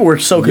people. And People were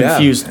so Yeah.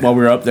 confused while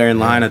we were up there in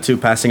Lahaina too,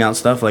 passing out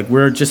stuff. Like,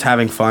 we're just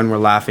having fun, we're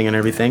laughing and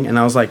everything. And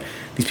I was like,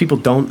 these people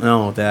don't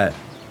know that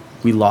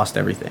we lost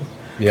everything.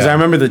 Because Yeah. I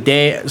remember the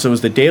day, so it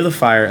was the day of the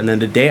fire, and then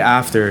the day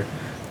after,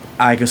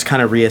 I was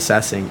kind of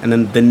reassessing. And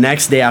then the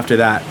next day after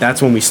that,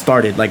 that's when we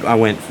started. Like, I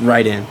went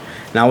right in.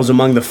 And I was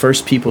among the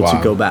first people to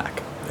Wow. go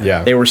back.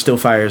 Yeah. They were still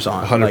fires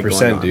on. 100%, like,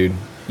 going on. dude.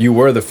 You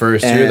were the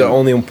first. You're the And-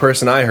 only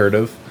person I heard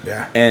of.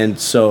 yeah. And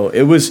so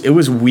it was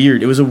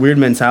weird. It was a weird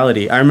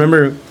mentality. I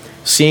remember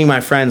seeing my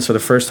friends for the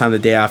first time the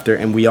day after,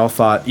 and we all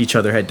thought each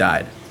other had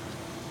died.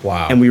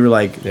 Wow. And we were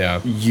like, Yeah.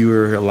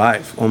 you're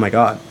alive. Oh my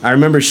God. I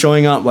remember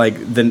showing up like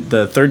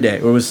the third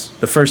day, or it was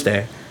the first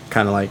day,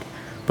 kind of like,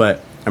 but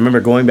I remember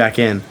going back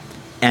in,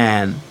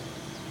 and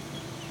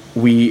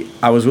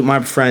I was with my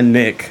friend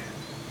Nick.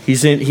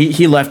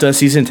 He left us.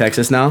 He's in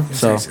Texas now.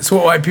 So It's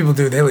what white people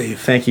do. They leave.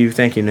 thank you,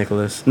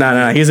 Nicholas.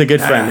 No, he's a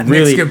good friend. Nick's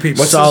Really good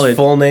people. What's solid. his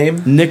full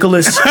name?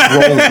 Nicholas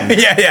Rowland.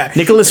 Yeah.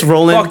 Nicholas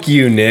Rowland. Fuck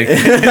you, Nick.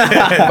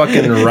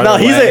 Fucking run No,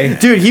 away.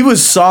 he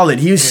was solid.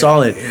 He was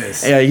solid.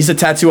 is. Yeah, he's a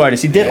tattoo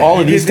artist. He did all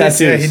of he these did this,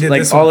 tattoos. yeah, he did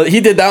like this all one. he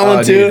did that Oh,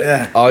 one too. dude.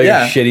 Yeah. All your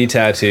Yeah. shitty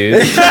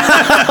tattoos.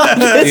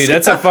 Dude,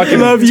 that's a fucking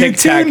Love you tic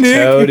tac too, Nick.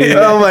 toe, dude.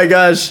 Oh my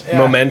gosh.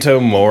 Memento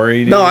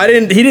Mori. Dude. No, I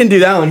didn't. He didn't do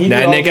that one. He did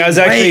Nah, all Nick,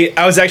 these-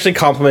 I was actually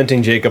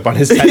complimenting Jacob on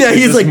his tattoos. Yeah,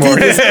 he's this like, dude,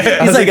 morning. this- I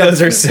was he's like,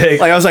 those are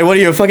sick. Like, I was like, what are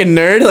you, a fucking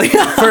nerd? Like,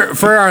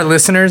 For our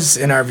listeners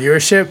and our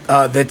viewership,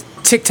 the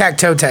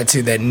tic-tac-toe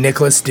tattoo that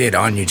Nicholas did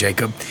on you,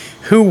 Jacob,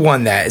 who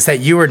won that? Is that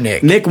you or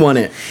Nick? Nick won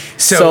it.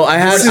 So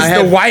I this is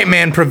had the white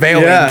man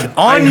prevailing Yeah.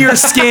 on your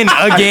skin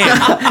again.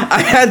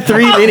 I had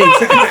 3 meetings.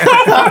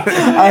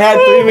 I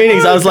had 3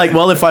 meetings. I was like,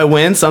 well, if I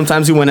win,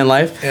 sometimes you win in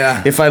life.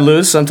 Yeah. If I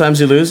lose, sometimes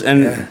you lose.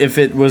 And if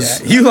it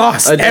was, You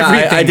lost everything.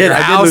 I did. Your I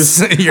did house,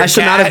 lose. your I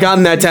should not cat. have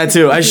gotten that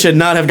tattoo. I should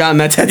not have gotten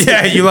that tattoo.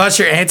 Yeah, you lost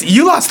your auntie.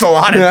 You lost a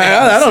lot of things.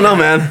 I don't know,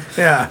 man.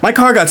 Yeah. My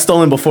car got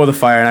stolen before the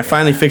fire, and I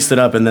finally fixed it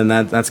up, and then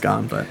that's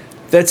gone. But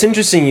That's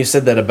interesting you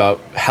said that about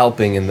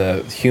helping and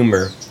the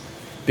humor.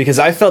 because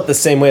I felt the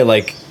same way,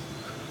 like,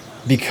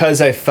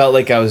 because I felt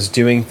like I was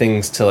doing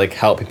things to, like,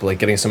 help people, like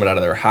getting someone out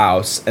of their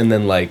house, and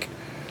then, like,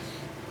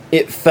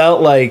 it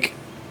felt like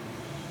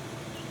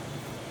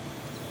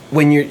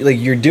when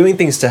you're doing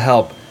things to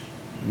help,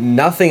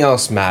 nothing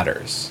else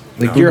matters.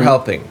 Like, you're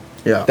helping.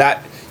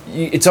 Yeah.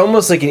 It's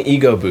almost like an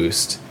ego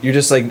boost. You're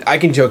just like, I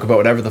can joke about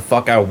whatever the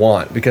fuck I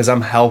want because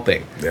I'm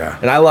helping. Yeah.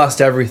 And I lost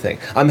everything.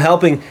 I'm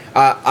helping.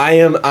 I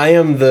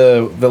am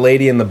the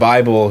lady in the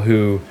Bible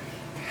who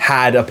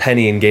had a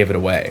penny and gave it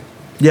away.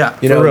 Yeah.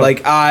 You for know, real.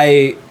 like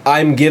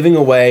I'm giving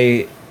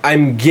away.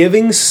 I'm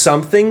giving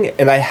something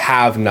and I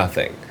have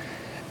nothing.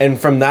 And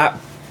from that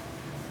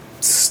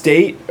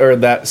state or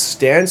that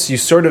stance, you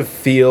sort of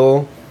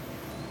feel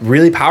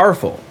really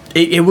powerful.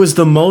 It was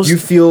the most. You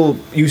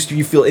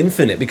feel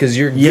infinite because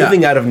you're Yeah.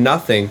 giving out of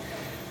nothing,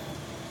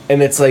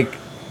 and it's like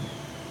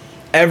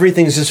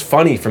everything's just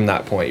funny from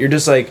that point. You're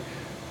just like,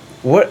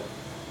 what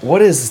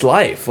is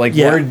life like?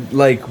 Yeah.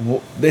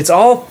 It's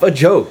all a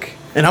joke.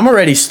 And I'm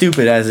already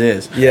stupid as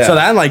is. Yeah. So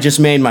that like just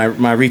made my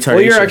retardation.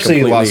 Well, you're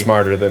actually a lot completely-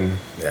 smarter than.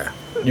 Yeah.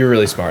 You're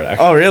really smart,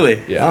 actually. Oh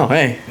really? Yeah. Oh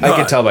hey. I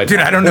can tell by. Dude,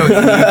 I don't know.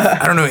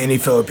 I don't know any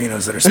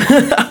Filipinos that are smart.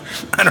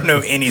 I don't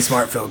know any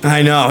smart Filipinos.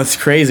 I know, it's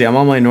crazy. I'm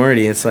all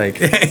minority. It's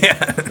like I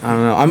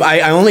don't know.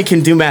 I only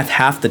can do math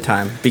half the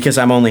time because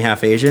I'm only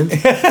half Asian.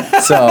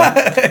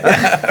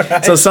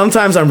 So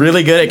sometimes I'm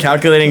really good at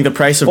calculating the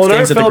price of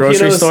things at the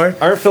grocery store.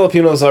 Aren't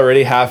Filipinos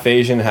already half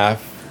Asian,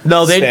 half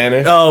No, they.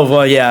 Spanish? Oh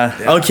well, yeah.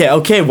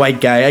 Okay,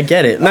 white guy. I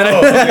get it.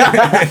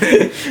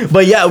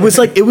 But yeah, it was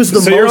the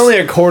most. So you're only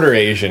a quarter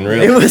Asian,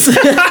 really. It was.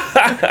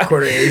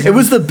 Quarter Asian. It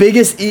was the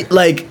biggest. It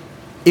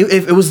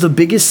was the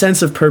biggest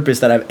sense of purpose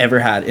that I've ever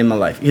had in my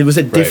life. It was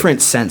a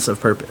different sense of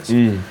purpose.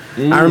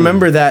 I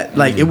remember that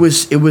it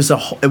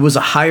was a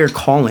higher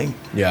calling.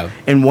 Yeah.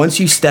 And once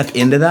you step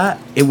into that,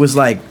 it was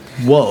like,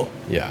 whoa.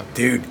 Yeah.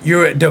 Dude,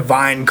 you're a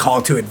divine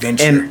call to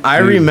adventure. And I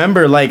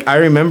remember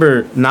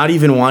not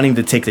even wanting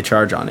to take the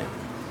charge on it.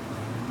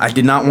 I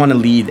did not want to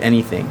lead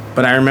anything.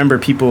 But I remember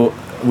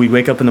we'd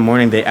wake up in the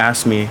morning, they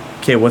asked me,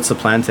 okay, what's the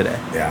plan today?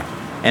 yeah.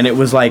 And it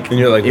was like, And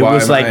you're like, why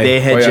am they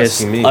why had are you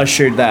just asking me?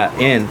 ushered that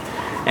in.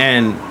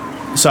 And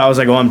so I was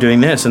like, oh, I'm doing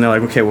this. And they're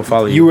like, okay, we'll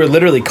follow you. You were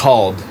literally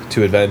called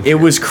to adventure. It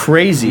was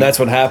crazy. And that's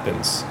what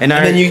happens. And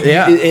then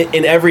yeah.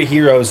 in every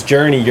hero's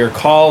journey, you're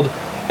called,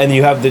 and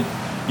you have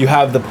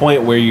the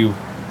point where you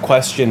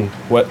question,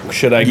 what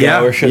should I go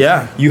Yeah, or should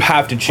yeah. you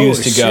have to choose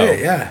Holy to go. shit,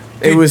 yeah.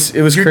 It was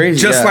You're crazy.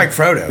 Just yeah. like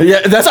Frodo. Yeah,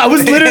 I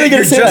was literally gonna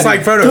You're say just that.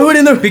 like Frodo. Do it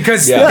in the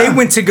because Yeah. they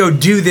went to go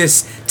do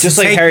this. To Just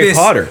like take Harry this-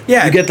 Potter.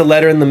 Yeah. You get the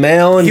letter in the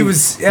mail and He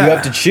was- you yeah.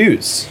 have to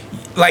choose.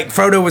 like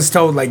Frodo was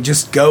told, like,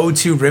 just go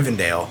to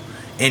Rivendell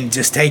and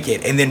just take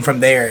it. And then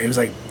from there, it was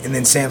like, and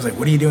then Sam's like,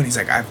 what are you doing? He's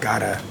like, I've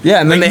gotta. Yeah,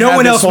 and then like, they no had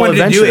one this else whole wanted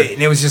to do adventure. it,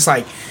 and it was just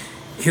like,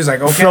 he was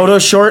like, okay,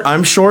 Frodo's short,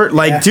 I'm short.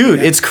 Like, Yeah, dude,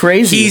 yeah. it's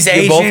crazy. he's You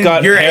Asian, both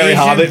got you're Harry Asian.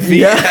 Hobbit feet.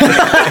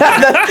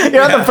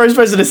 You're not the first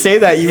person to say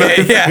that. You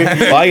Yeah.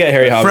 Well, I got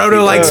Harry Hobbit feet.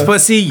 Frodo likes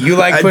pussy. You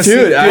like pussy.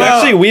 dude, Well,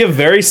 actually, we have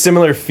very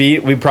similar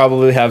feet. We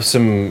probably have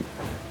some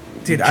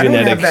dude, I don't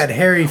have genetics. that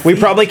hairy. We feet.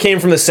 probably came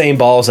from the same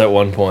balls at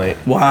one point.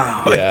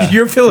 Wow. Yeah.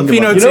 You're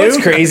Filipino You too. know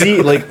what's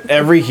crazy? Like,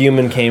 every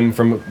human came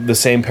from the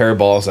same pair of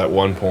balls at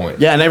one point.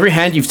 Yeah, and every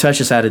hand you've touched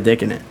has had a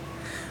dick in it.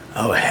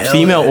 Oh hell,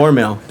 Female yeah. or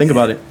male. Think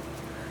about it.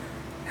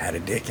 had a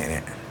dick in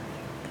it.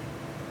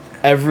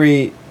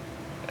 Every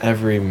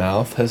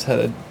mouth has had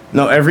a...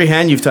 No, every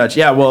hand you've touched.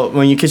 Yeah, well,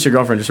 when you kiss your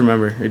girlfriend, just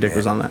remember your dick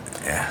was on that.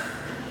 Yeah,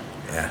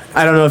 yeah.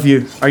 I don't know if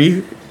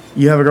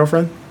you have a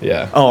girlfriend?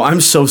 Yeah. Oh, I'm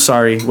so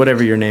sorry.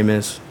 Whatever your name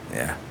is.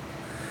 Yeah.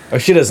 Oh,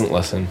 she doesn't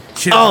listen.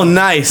 Oh,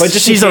 nice. But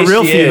just in She's a case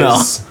real she female.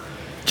 is,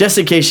 Just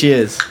in case she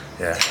is.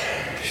 Yeah.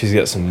 she's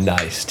got some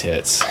nice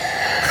tits.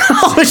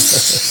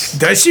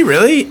 Does she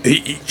really?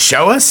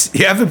 Show us.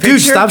 You have a picture.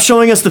 Dude, stop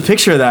showing us the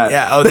picture of that.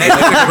 Yeah. Oh,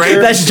 that's great.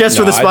 That's just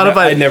for the No, Spotify.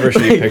 I'd never show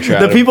you a picture out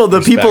The of people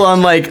respect.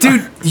 on like,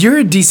 Dude, you're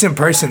a decent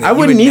person. I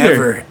wouldn't either.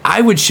 Never,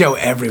 I would show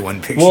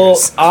everyone pictures. Well,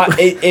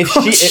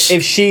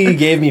 if she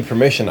gave me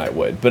permission, I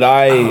would. But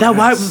I... that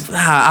why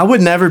I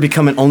would never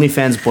become an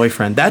OnlyFans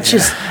boyfriend. That's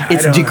just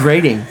it's don't-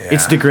 degrading.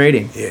 It's yeah.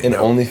 degrading. Yeah, An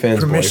no, OnlyFans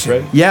permission.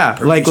 boyfriend? Yeah,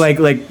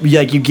 Permission. like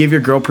you give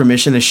your girl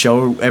permission to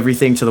show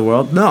everything to the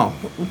world. No,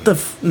 what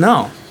the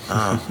no.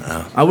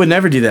 I would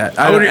never do that.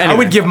 I would. I anyway.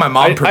 would give my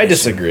mom permission. I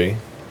disagree.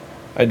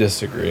 I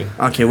disagree.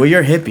 Okay, well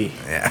you're a hippie.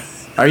 Yeah.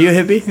 Are you a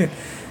hippie?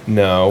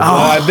 No. Well,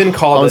 I've been I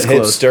called a was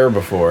close. hipster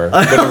before.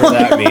 Whatever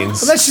that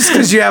means. That's just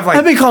because you have like.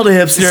 I've been called a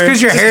hipster. It's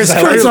 'cause your hair's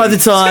from curly. time to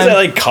I time.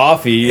 like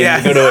coffee. Yeah.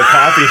 And you go to a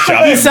coffee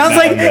shop. He sounds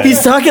like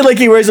he's talking like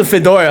he wears a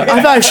fedora.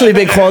 I've actually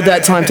been called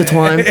that time to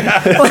time.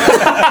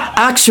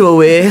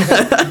 Actually,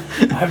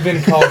 I've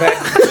been called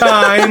that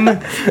time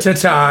to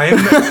time,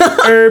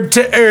 herb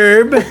to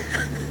herb.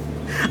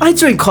 I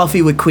drink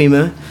coffee with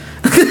creamer.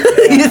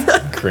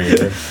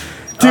 creamer.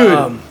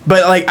 Dude,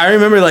 but like I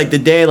remember like the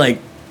day like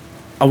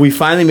we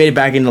finally made it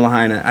back into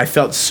Lahaina. I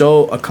felt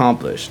so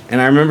accomplished,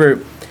 and I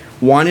remember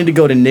wanting to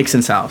go to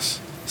Nixon's house.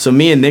 So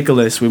me and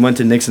Nicholas, we went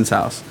to Nixon's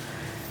house,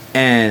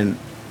 and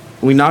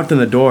we knocked on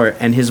the door,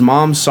 and his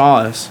mom saw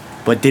us,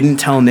 but didn't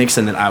tell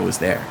Nixon that I was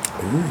there.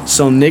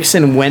 So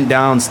Nixon went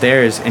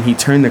downstairs and he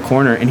turned the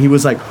corner and he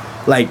was like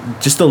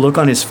just the look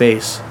on his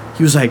face.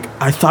 He was like,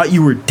 "I thought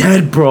you were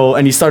dead, bro,"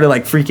 and he started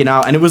like freaking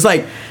out. And it was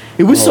like,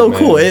 it was so man.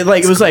 cool. It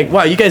was like,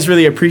 wow, you guys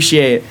really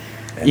appreciate,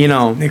 you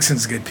know.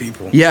 Nixon's good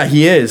people. Yeah,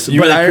 he is.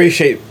 You But really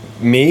appreciate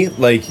me?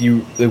 Like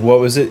what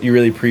was it? You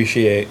really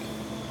appreciate?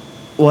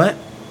 what?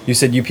 You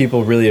said you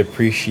people really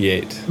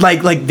appreciate.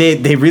 Like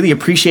they really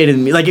appreciated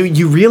me. Like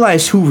you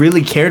realize who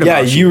really cared Yeah,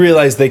 about you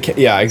realize they can.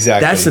 Yeah,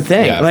 exactly. That's the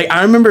thing. Yeah. Like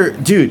I remember,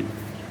 dude,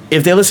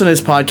 if they listen to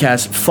this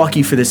podcast, fuck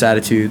you for this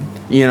attitude,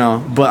 you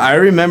know. But I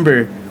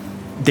remember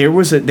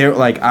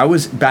I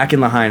was back in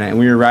Lahaina and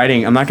we were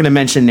riding. I'm not gonna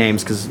mention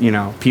names because you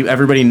know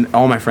everybody,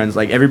 all my friends,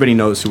 like everybody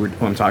knows who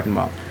I'm talking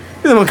about.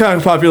 I'm a kind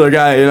of popular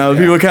guy, you know.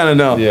 People kind of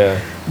know. Yeah.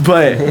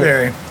 But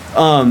Very.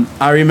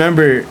 I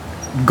remember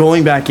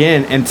going back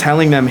in and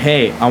telling them,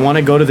 hey, I want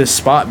to go to this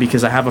spot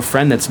because I have a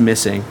friend that's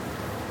missing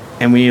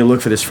and we need to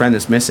look for this friend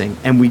that's missing.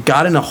 And we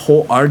got in a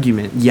whole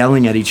argument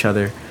yelling at each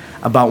other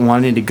about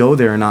wanting to go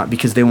there or not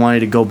because they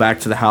wanted to go back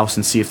to the house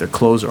and see if their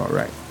clothes are all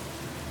right.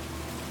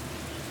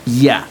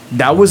 Yeah,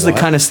 that was the What?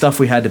 kind of stuff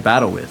we had to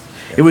battle with.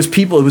 It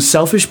was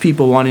selfish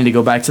people wanting to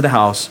go back to the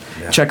house,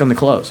 check on the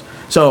clothes.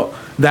 So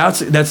that's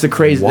the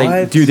crazy thing.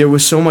 What? Dude, there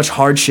was so much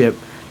hardship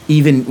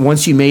even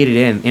once you made it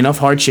in, enough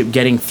hardship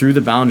getting through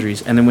the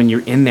boundaries, and then when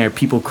you're in there,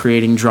 people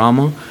creating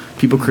drama,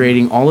 people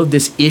creating all of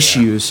this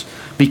issues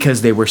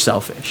because they were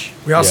selfish.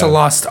 We also Yeah.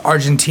 lost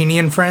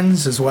Argentinian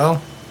friends as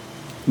well.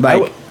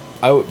 Like,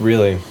 I would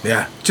really.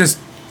 Yeah. Just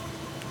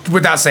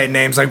without saying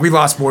names, like we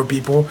lost more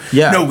people.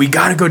 Yeah. No, we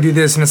got to go do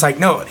this, and it's like,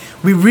 no,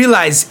 we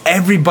realize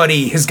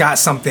everybody has got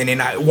something,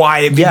 and why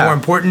it'd be Yeah. more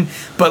important.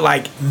 But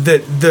like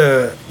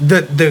the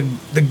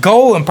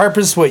goal and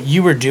purpose, what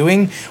you were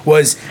doing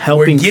was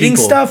Helping we're getting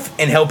people. stuff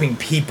and helping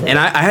people. and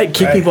I had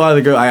kicked people out of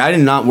the group. I did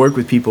not work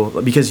with people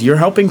because you're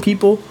helping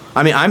people.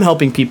 I mean, I'm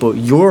helping people.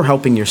 You're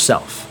helping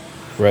yourself.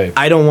 Right.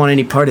 I don't want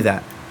any part of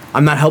that.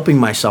 I'm not helping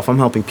myself. I'm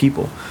helping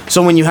people.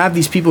 So when you have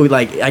these people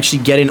like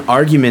actually get in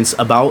arguments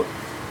about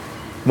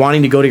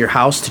wanting to go to your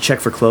house to check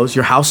for clothes,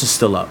 your house is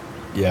still up.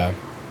 Yeah.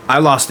 I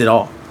lost it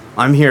all.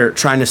 I'm here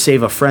trying to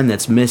save a friend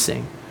that's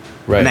missing.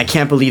 Right. And I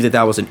can't believe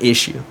that was an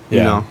issue, you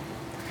Yeah. know?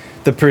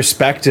 The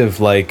perspective,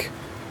 like,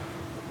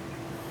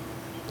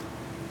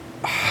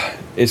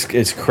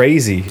 it's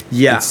crazy.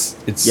 Yeah.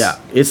 It's yeah,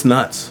 it's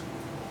nuts.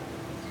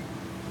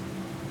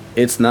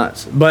 It's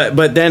nuts.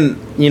 But then,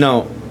 you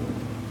know,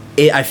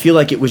 I feel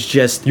like it was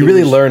just You it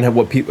really was- learn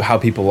how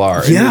people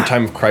are in Yeah. a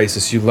time of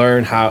crisis. You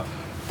learn how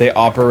they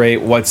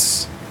operate,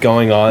 what's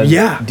going on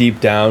Yeah.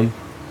 deep down.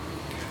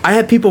 I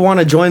had people want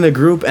to join the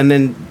group and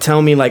then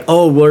tell me like,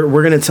 "Oh, we're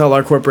going to tell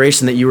our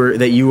corporation that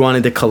you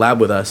wanted to collab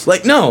with us."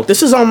 Like, "No,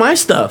 this is all my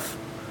stuff.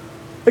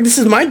 Like this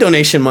is my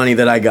donation money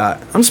that I got.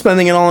 I'm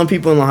spending it all on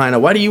people in Lahaina.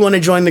 Why do you want to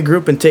join the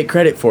group and take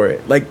credit for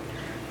it?" Like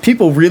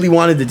people really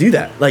wanted to do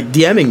that. Like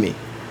DMing me.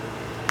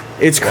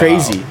 It's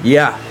crazy.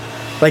 Yeah.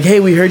 Like, "Hey,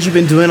 we heard you've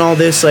been doing all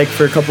this like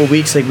for a couple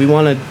weeks. Like we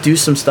want to do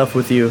some stuff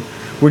with you.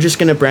 We're just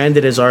going to brand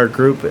it as our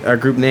group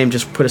name,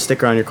 just put a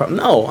sticker on your car."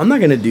 No, I'm not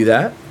going to do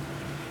that.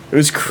 It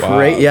was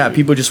great. Wow, Yeah, dude.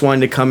 people just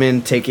wanted to come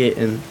in, take it,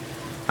 and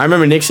I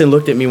remember Nixon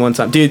looked at me one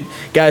time. Dude,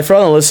 guys, for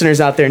all the listeners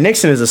out there,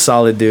 Nixon is a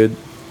solid dude.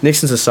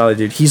 Nixon's a solid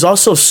dude. He's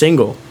also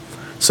single.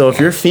 So if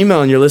you're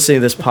female and you're listening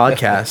to this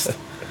podcast,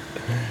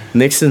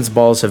 Nixon's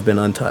balls have been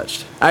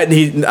untouched.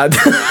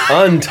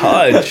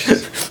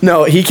 Untouched.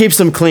 No, he keeps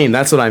them clean.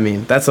 That's what I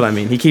mean.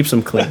 He keeps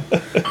them clean.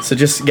 So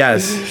just,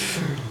 guys,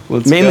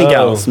 Let's mainly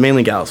go.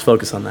 gals,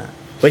 focus on that.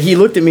 But he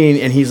looked at me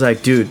and he's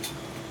like, "Dude,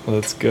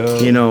 Let's go.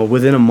 you know,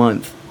 within a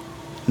month,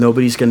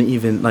 nobody's gonna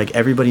even like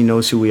everybody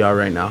knows who we are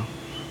right now.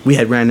 We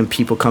had random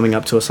people coming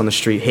up to us on the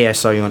street. "Hey, I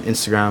saw you on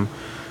Instagram.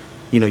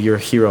 You know, you're a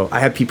hero." I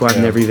had people I've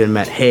Yeah. never even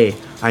met. "Hey,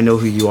 I know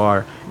who you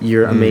are.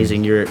 You're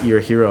amazing. You're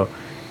a hero."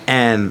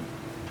 And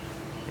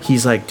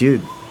he's like,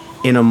 "Dude,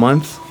 in a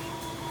month,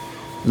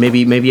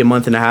 maybe a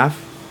month and a half,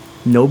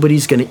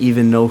 nobody's gonna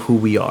even know who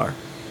we are."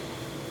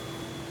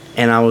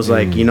 And I was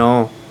like, "You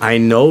know, I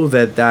know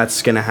that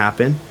that's gonna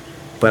happen,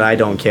 but I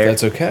don't care."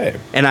 That's okay.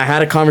 And I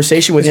had a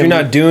conversation with You're him.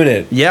 not doing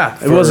it. Yeah,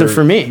 it wasn't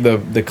for me.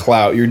 The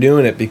clout. You're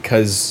doing it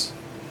because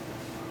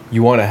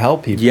you want to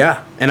help people. Yeah,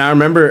 and I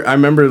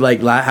remember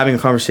like having a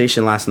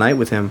conversation last night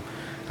with him,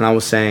 and I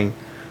was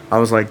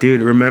like,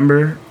 "Dude,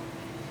 remember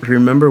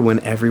when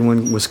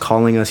everyone was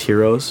calling us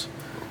heroes?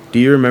 Do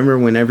you remember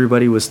when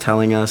everybody was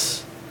telling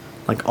us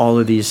like all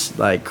of these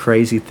like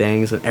crazy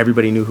things and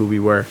everybody knew who we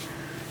were?"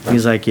 And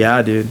he's like,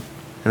 "Yeah, dude."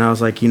 And I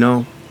was like, "You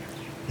know,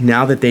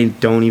 now that they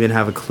don't even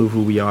have a clue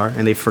who we are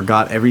and they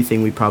forgot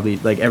everything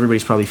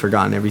everybody's probably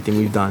forgotten everything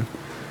we've done.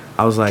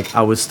 I was like,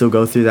 I would still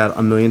go through that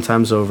a million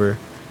times over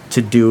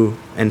to do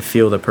and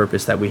feel the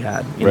purpose that we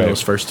had in Right.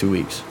 those first 2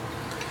 weeks."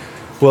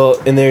 Well,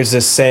 and there's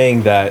this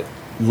saying that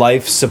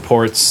life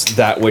supports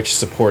that which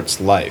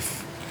supports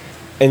life.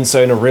 And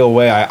so in a real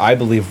way, I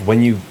believe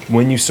when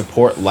you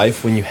support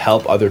life, when you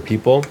help other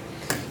people,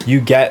 you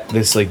get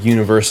this like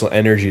universal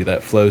energy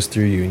that flows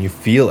through you and you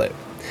feel it.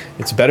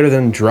 It's better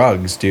than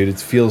drugs, dude. It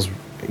feels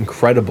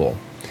incredible.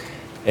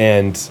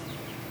 And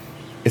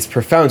it's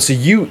profound. So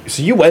you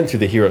went through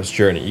the hero's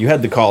journey. You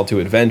had the call to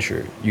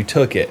adventure. You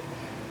took it.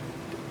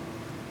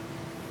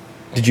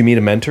 Did you meet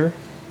a mentor?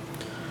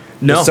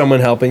 No. Was someone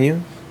helping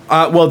you?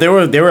 Well, there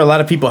were a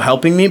lot of people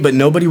helping me, but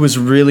nobody was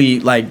really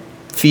like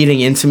feeding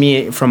into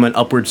me from an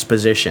upwards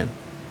position,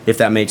 if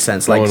that makes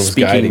sense. No Like one was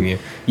speaking, guiding you.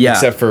 Yeah.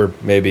 Except for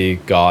maybe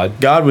God.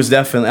 God was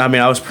definitely. I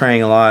mean, I was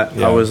praying a lot.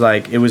 Yeah. I was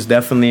like, it was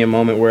definitely a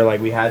moment where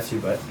like we had to.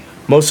 But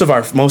most of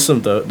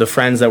the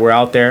friends that were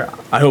out there,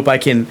 I hope I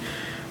can.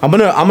 I'm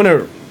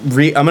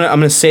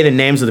gonna say the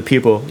names of the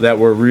people that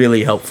were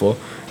really helpful.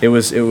 It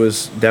was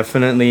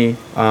definitely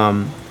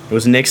it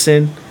was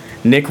Nixon,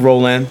 Nick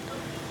Rowland,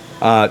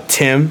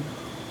 Tim.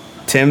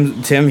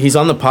 He's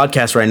on the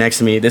podcast right next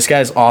to me. This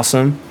guy's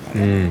awesome.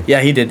 Yeah,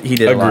 he did.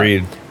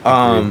 Agreed. A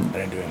lot. I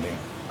didn't do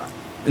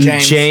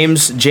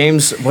anything.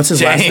 James, what's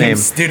his last name?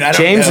 Dude, I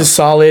don't James know. is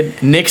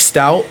solid. Nick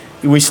Stout,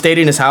 we stayed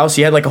in his house.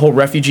 He had like a whole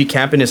refugee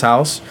camp in his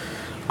house.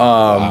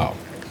 Wow.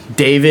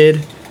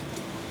 David,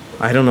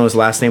 I don't know his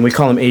last name. We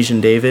call him Asian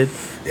David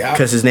Yeah.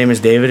 because his name is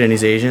David and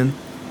he's Asian.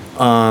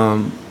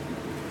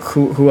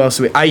 Who else?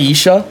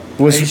 Aisha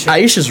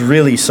Aisha's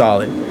really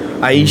solid.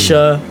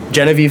 Aisha,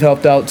 Genevieve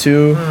helped out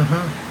too.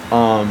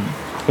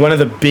 One of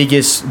the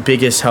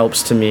biggest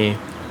helps to me.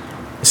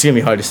 It's gonna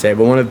be hard to say,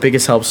 but one of the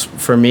biggest helps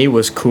for me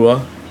was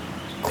Kua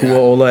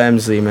Ola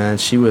Emsley. Man,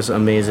 she was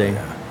amazing.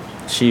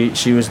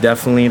 She was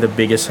definitely the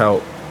biggest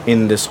help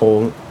in this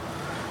whole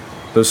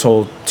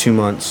 2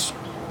 months.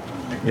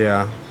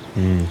 Yeah.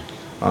 And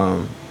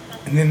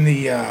then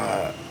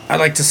I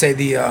like to say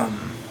the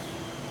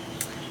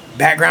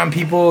background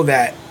people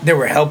that they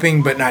were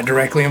helping but not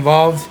directly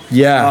involved.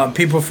 Yeah.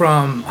 People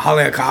from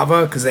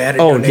Haleakava because they had a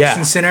Oh donation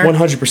yeah. center.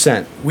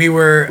 100%. We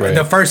were Right.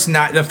 the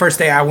first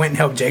day I went and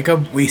helped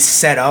Jacob. We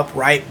set up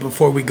right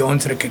before we go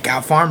into the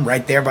cacao farm,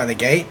 right there by the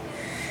gate,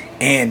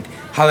 and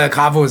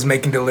Haleakava was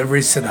making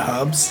deliveries to the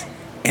hubs,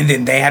 and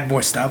then they had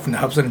more stuff, and the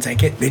hubs wouldn't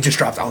take it. They just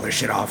dropped all their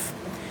shit off.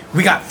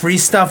 We got free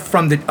stuff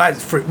from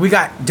we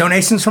got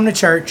donations from the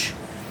church,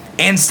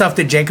 and stuff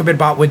that Jacob had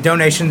bought with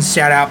donations.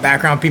 Shout out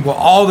background people,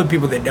 all the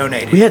people that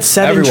donated. We had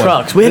 7 Everyone.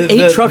 trucks. We had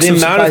The- 8 trucks The of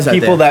amount supplies of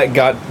people that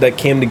that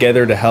came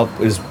together to help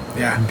is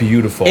Yeah.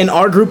 beautiful. in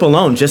our group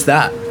alone, just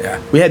that. Yeah.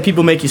 We had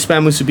people making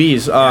spam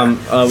musubis. We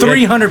had-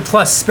 300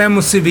 plus spam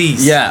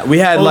musubis. Yeah, we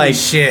had Holy like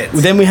shit.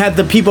 Then we had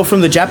the people from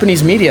the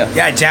Japanese media.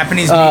 Yeah,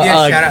 Japanese media.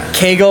 Shout out.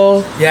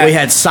 Kegel. Yeah. We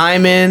had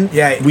Simon.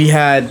 Yeah. We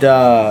had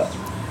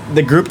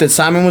the group that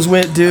Simon was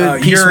with,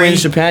 dude. Peace Yuri.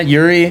 Wins Japan.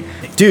 Yuri.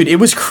 Dude, it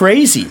was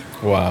crazy.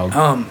 wow.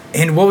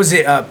 And what was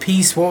it?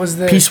 Peace. What was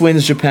the Peace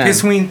Wins Japan.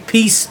 Piss wins.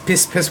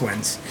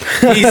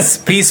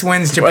 Peace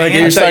wins Japan. Like,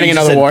 you're starting You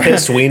another said war.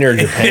 Piss Wiener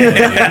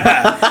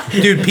Japan.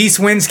 Dude, Peace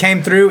Winds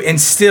came through, and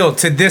still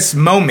to this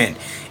moment,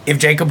 if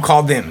Jacob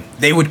called them,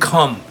 they would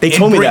come. They and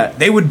told me bring- that.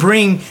 they would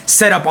bring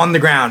set up on the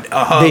ground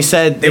a hub. They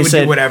said they would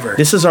said, do whatever.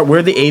 This is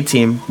we're the A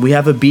team. We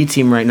have a B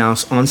team right now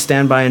on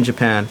standby in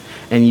Japan,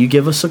 and you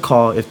give us a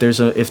call if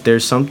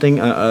there's something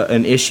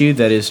an issue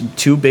that is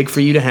too big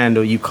for you to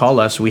handle. You call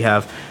us. We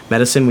have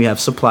medicine. We have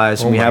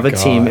supplies. Oh we my have a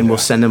team, God. and we'll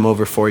send them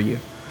over for you.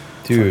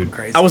 Dude.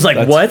 Crazy. I was like,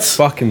 That's what?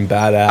 fucking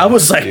badass. I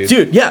was like,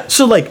 dude, yeah.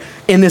 So like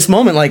in this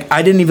moment, like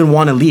I didn't even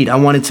want to lead. I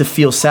wanted to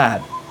feel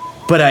sad,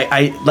 but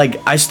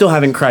I still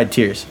haven't cried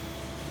tears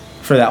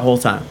for that whole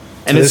time,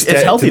 and To it's this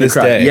day- healthy to to this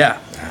cry. day. Yeah,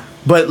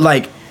 but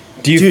like,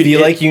 Do you dude, feel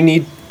like you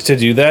need to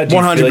do that? Do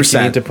you feel like you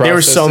 100%. need to There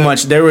was process so it?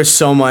 much. There was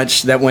so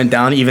much that went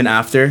down even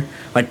after,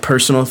 like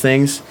personal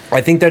things,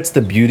 I think that's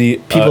the beauty.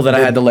 people that I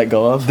had to let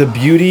go of. The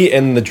beauty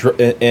and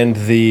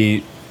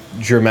the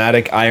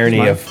dramatic irony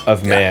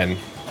of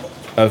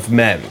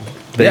men.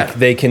 Yeah.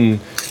 They can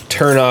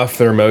turn off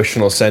their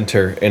emotional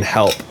center and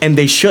help. And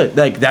they should.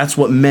 Like that's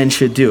what men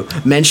should do.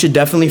 Men should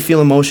definitely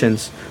feel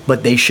emotions,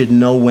 but they should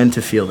know when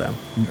to feel them.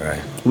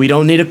 Right. We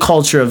don't need a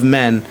culture of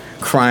men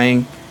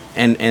crying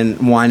and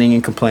whining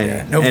and complaining.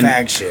 Yeah, no And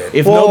fag shit.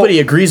 If Well- nobody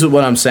agrees with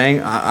what I'm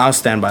saying, I'll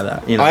stand by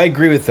that. You know, I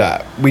agree with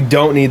that. We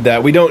don't need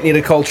that. We don't need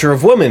a culture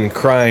of women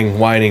crying,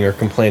 whining, or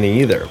complaining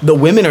either. the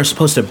women are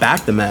supposed to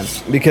back the men.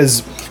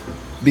 Because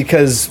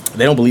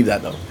They don't believe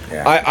that though.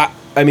 Yeah.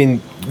 I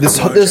mean, this is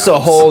a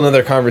jobs. whole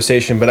other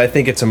conversation, but I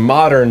think it's a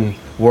modern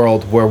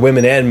world where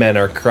women and men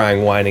are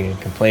crying, whining,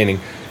 and complaining.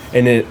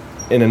 And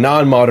in a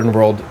non-modern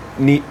world,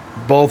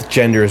 both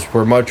genders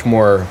were much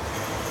more,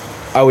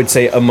 I would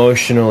say,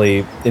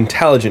 emotionally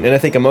intelligent. And I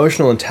think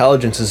emotional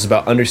intelligence is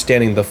about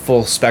understanding the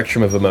full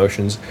spectrum of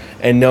emotions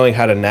and knowing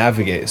how to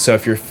navigate. So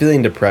if you're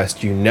feeling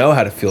depressed, you know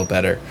how to feel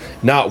better.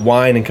 Not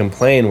whine and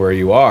complain where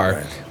you are,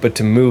 Right. but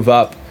to move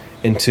up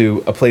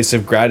into a place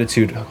of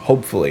gratitude,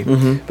 hopefully.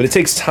 But it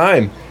takes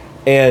time,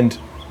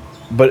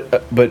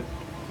 but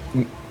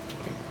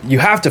you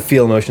have to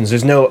feel emotions.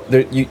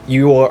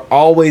 You are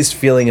always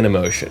feeling an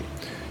emotion,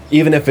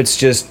 even if it's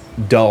just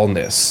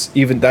dullness.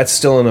 Even that's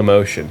still an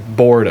emotion.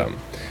 Boredom,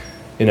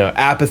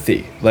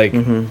 apathy. Like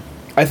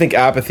I think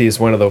apathy is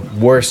one of the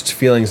worst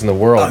feelings in the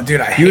world. Oh,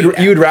 dude, I you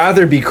hate would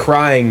rather be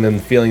crying than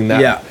feeling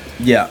that.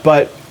 Yeah.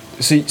 But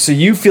so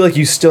you feel like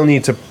you still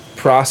need to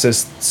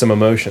process some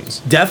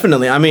emotions.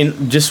 Definitely. I mean,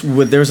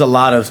 there's a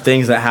lot of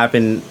things that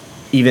happen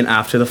even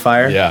after the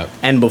fire. Yeah.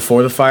 And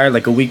before the fire,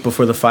 like a week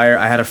before the fire,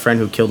 I had a friend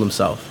who killed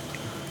himself.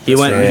 He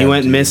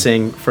went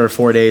missing for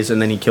 4 days, and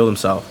then he killed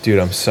himself. Dude,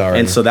 I'm sorry.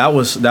 And so that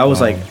was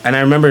like, and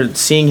I remember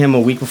seeing him a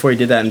week before he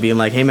did that and being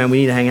like, "Hey man, we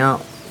need to hang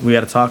out. We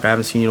got to talk. I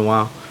haven't seen you in a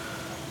while."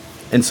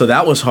 And so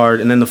that was hard.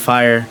 And then the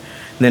fire,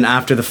 and then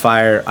after the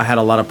fire, I had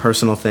a lot of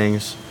personal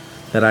things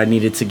that I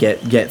needed to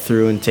get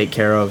through and take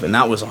care of, and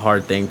that was a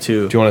hard thing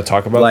too. Do you want to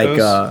talk about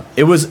those?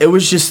 It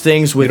was just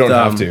things with. You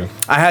don't have to.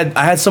 I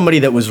had somebody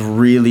that was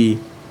really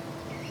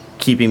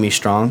keeping me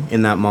strong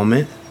in that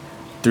moment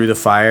through the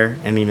fire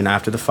and even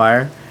after the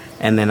fire,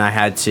 and then I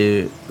had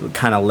to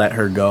kind of let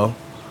her go.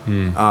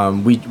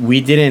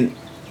 We didn't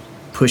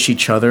push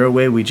each other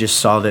away. We just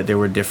saw that there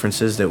were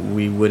differences that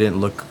we wouldn't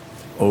look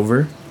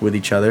over with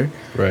each other.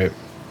 Right.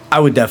 I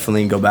would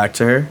definitely go back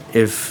to her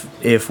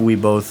if we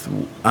both.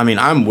 I mean,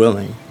 I'm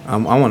willing. I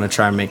want to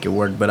try and make it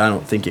work, but I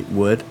don't think it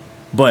would.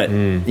 But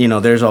you know,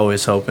 there's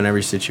always hope in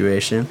every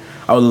situation.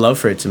 I would love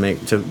for it to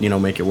make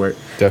it work.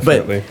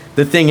 Definitely. But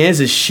the thing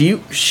is she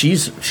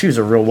was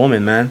a real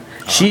woman, man.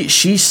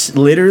 She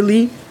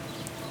literally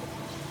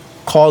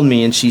called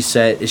me and she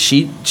said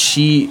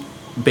she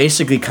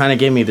basically kind of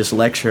gave me this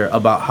lecture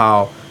about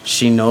how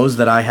she knows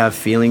that I have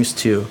feelings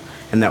too,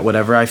 and that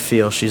whatever I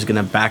feel, she's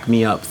gonna back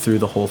me up through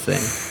the whole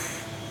thing.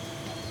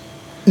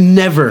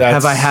 Never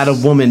have I had a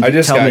woman I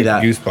just tell got me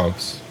that.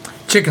 goosebumps.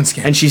 Chicken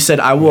skin. And she said,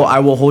 I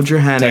will hold your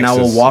hand and I will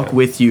Texas, walk yeah.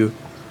 with you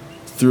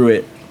through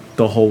it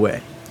the whole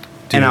way.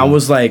 Dude. And I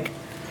was like,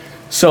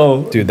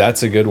 so Dude,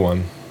 that's a good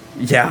one.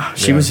 yeah,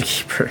 she Yeah. was a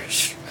keeper.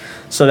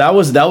 So that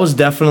was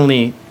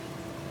definitely,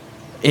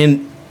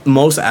 in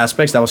most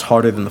aspects, that was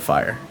harder than the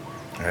fire.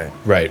 Right.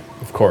 Right,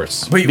 of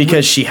course. But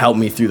Because she helped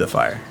me through the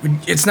fire.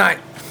 it's not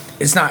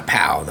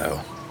POW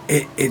though.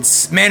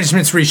 It's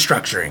management's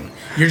restructuring.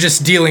 You're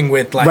just dealing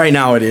with like Right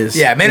now it is.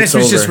 Yeah,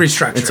 management's It's just over.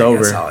 restructuring. It's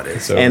over. That's all it is.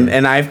 It's over.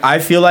 And I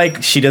feel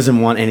like she doesn't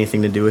want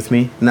anything to do with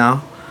me now,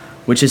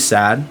 which is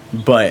sad.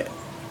 But,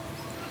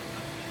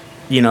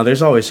 you know,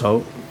 there's always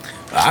hope.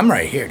 I'm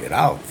right here, dude.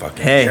 I'll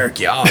fucking Hey. jerk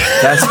you off.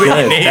 That's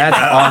good. That's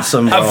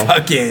awesome, bro. I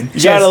fucking.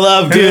 You gotta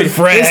love, dude.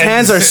 friends. His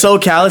hands are so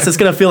callous; it's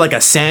gonna feel like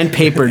a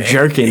sandpaper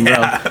jerking, bro.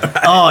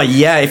 Oh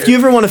yeah, if you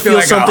ever want to feel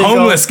like a something,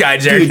 homeless guy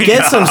jerking dude,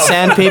 get some off.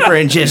 sandpaper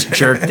and just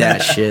jerk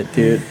that shit,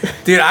 dude.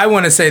 Dude, I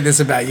want to say this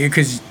about you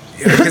because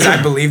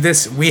I believe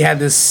this. We had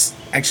this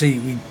actually.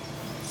 We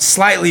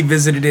slightly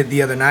visited it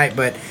the other night,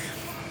 but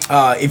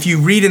if you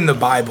read in the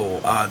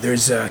Bible,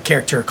 there's a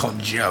character called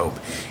Job,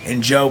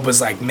 and Job was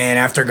like man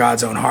after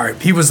God's own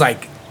heart. He was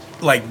like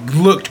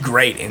looked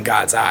great in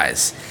God's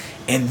eyes,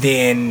 and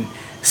then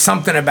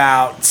something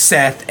about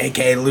Seth,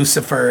 aka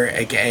Lucifer,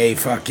 aka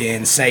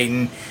fucking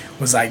Satan,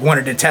 was like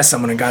wanted to test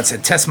someone, and God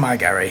said, "Test my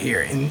guy right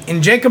here."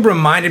 And Jacob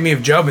reminded me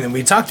of Job, and then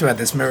we talked about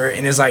this, remember?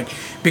 And it's like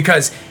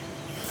because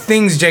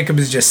things Jacob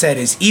has just said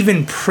is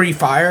even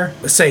pre-fire,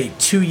 let's say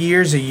 2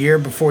 years, a year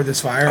before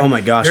this fire. Oh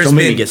my gosh, there's don't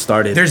make me been- get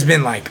started. There's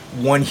been like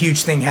one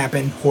huge thing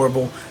happen,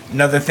 horrible,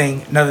 another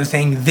thing.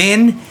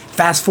 Then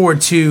fast forward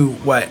to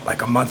what,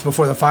 like a month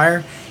before the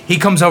fire, he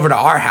comes over to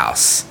our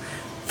house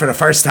for the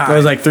first time. It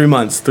was like 3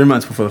 months. 3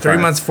 months before the fire.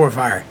 3 months before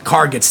fire.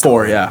 Car gets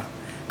stolen. 4, yeah.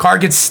 Car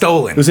gets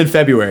stolen. It was in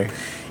February.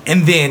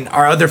 And then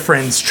our other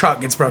friend's truck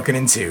gets broken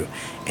into.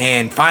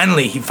 And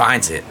finally he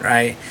finds it,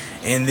 right?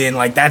 And then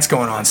like that's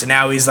going on. So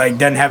now he's like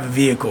doesn't have a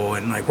vehicle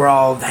and like we're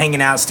all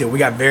hanging out still. We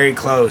got very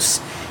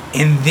close.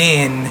 And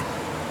then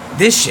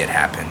this shit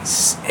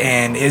happens.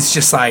 And it's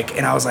just like,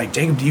 and I was like,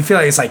 Jacob, do you feel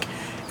like it's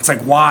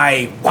like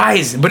why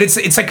is it? But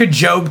it's like a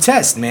Job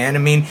test, man. I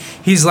mean,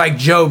 he's like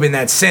Job in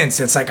that sense.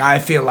 It's like I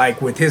feel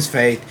like with his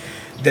faith,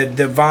 the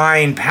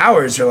divine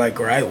powers are like,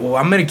 all right, well,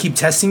 I'm going to keep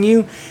testing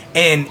you.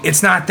 And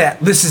it's not that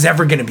this is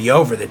ever going to be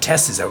over. The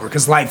test is over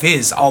because life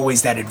is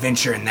always that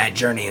adventure and that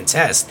journey and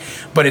test.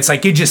 But it's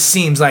like, it just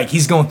seems like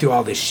he's going through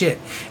all this shit.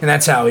 And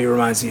that's how he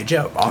reminds me of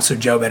Job. Also,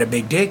 Job had a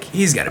big dick.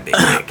 He's got a big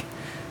dick.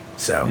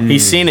 So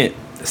He's seen it.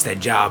 that's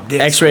that Job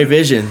dick. X-ray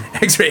vision.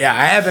 X-ray. Yeah,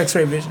 I have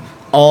X-ray vision.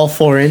 All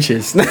 4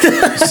 inches.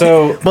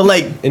 So, But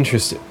like,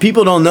 interesting.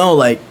 people don't know,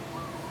 like,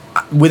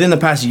 within the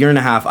past year and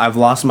a half, I've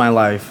lost my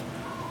life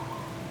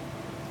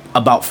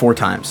about 4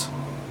 times.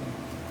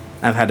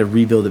 I've had to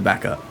rebuild it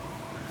back up.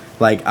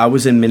 Like, I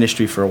was in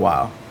ministry for a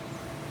while.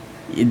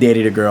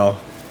 Dated a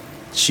girl.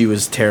 She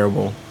was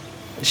terrible.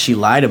 She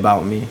lied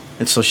about me.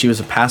 And so she was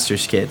a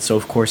pastor's kid. So,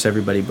 of course,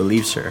 everybody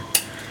believes her.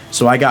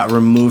 So I got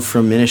removed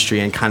from ministry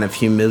and kind of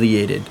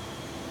humiliated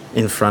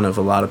in front of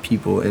a lot of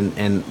people.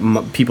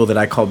 And people that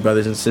I called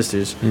brothers and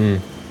sisters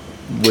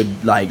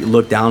would, like,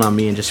 look down on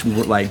me and just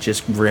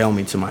rail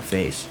me to my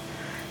face.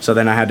 So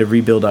then I had to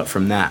rebuild up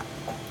from that.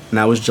 And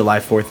that was July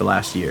 4th of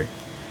last year.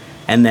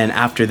 And then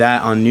after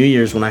that, on New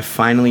Year's, when I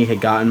finally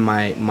had gotten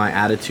my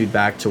attitude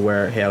back to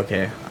where, hey,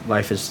 okay,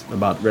 life is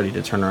about ready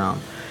to turn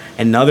around,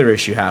 another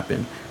issue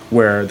happened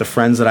where the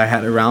friends that I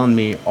had around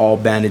me all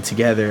banded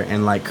together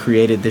and like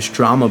created this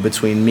drama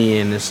between me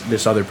and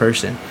this other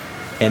person.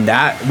 And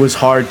that was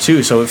hard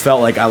too. So it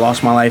felt like I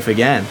lost my life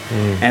again.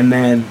 And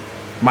then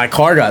my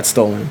car got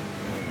stolen.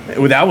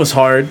 That was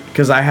hard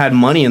because I had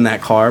money in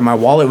that car. My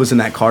wallet was in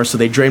that car, so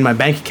they drained my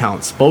bank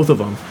accounts, both of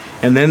them.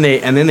 And then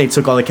they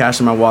took all the cash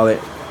in my wallet,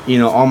 you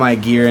know, all my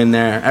gear in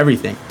there,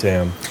 everything.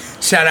 Damn.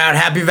 Shout out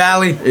Happy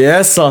Valley.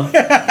 Yes, sir.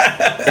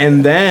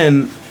 And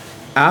then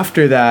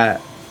after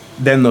that,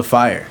 then the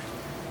fire.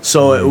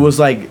 So it was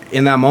like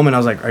in that moment I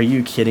was like, "Are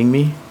you kidding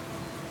me?"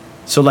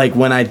 So like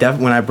when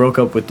I broke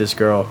up with this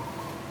girl,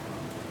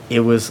 it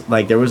was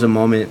like there was a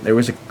moment, there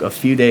was a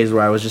few days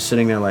where I was just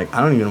sitting there like,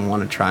 I don't even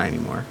want to try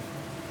anymore.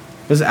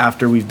 This is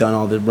after we've done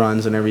all the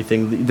runs and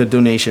everything, the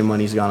donation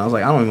money's gone. I was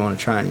like, I don't even want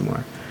to try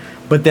anymore.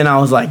 But then I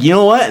was like, you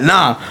know what?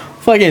 Nah,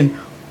 fucking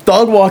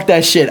thug walk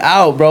that shit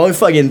out, bro.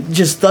 Fucking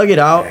just thug it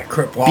out. Yeah,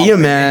 crip walk, be a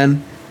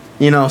man.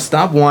 You know,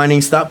 stop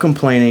whining, stop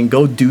complaining,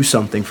 go do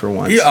something for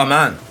once. Be a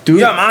man. Do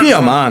Be it. a man. Be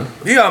a man.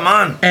 Be a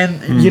man.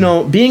 And you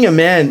know, being a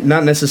man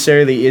not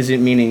necessarily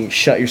isn't meaning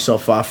shut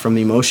yourself off from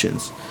the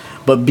emotions.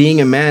 But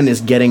being a man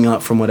is getting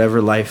up from whatever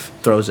life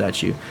throws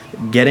at you.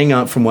 Getting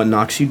up from what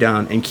knocks you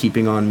down and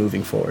keeping on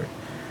moving forward.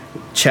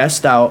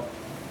 Chest out,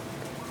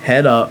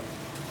 head up,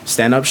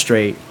 stand up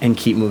straight, and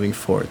keep moving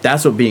forward.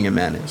 That's what being a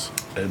man is.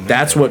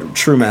 That's what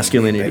true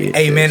masculinity is.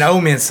 Amen,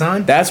 amen,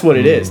 son. That's what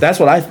it is. That's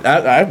what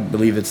I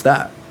believe it's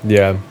that.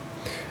 Yeah.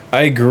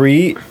 I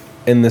agree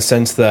in the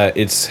sense that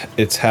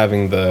it's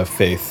having the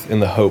faith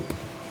and the hope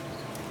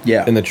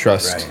Yeah. and the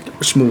trust. Right.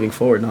 Just moving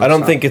forward. I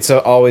don't think it's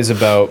always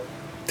about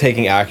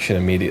taking action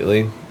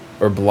immediately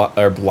or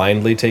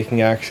blindly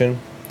taking action,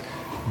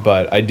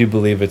 but I do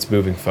believe it's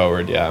moving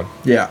forward. Yeah.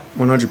 Yeah,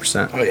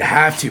 100%. Oh, you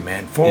have to,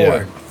 man.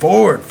 Forward,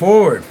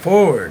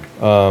 forward.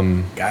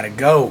 Gotta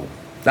go.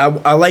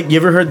 I like. You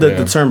ever heard the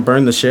Yeah. term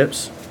 "burn the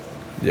ships"?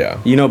 Yeah.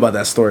 You know about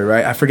that story,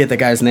 right? I forget the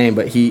guy's name,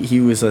 but he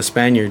was a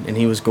Spaniard and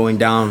he was going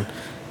down.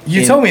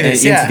 You told me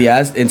this, yeah.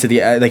 Into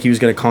the like he was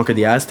going to conquer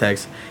the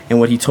Aztecs, and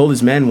what he told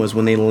his men was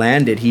when they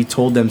landed, he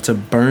told them to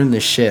burn the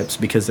ships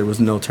because there was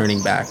no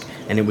turning back,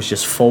 and it was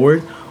just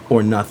forward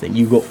or nothing.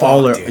 You go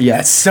all or dude, yeah.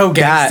 that's so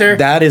gangster.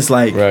 That is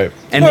like Right.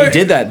 and What? they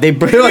did that. They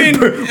burn our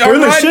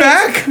the ride ships.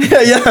 back?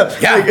 yeah.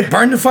 Yeah, Like,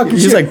 burn the fucking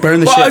He's ship. like,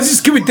 burn the well, I ship. was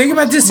just, can we think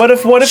about this?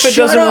 But what if it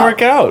Shut doesn't up.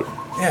 work out?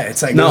 Yeah,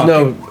 it's like No.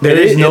 No, There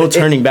is no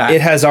turning back.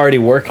 It has already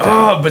worked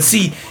out. Oh, but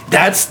see,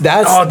 That's the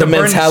the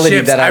burning mentality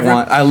ships, that I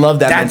want. I love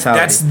that mentality.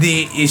 That's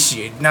the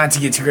issue. Not to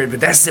get too great, but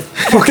that's the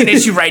fucking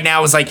issue right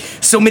now. Is like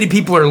so many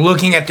people are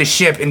looking at the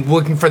ship and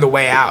looking for the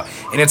way out,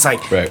 and it's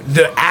like Right.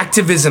 the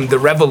activism, the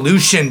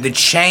revolution, the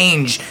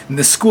change,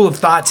 the school of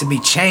thought to be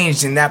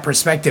changed in that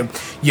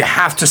perspective. You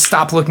have to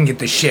stop looking at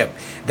the ship.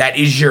 That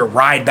is your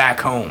ride back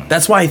home.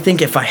 That's why I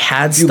think if I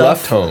had You stuff,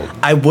 left home.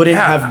 I wouldn't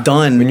Yeah. have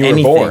done When you were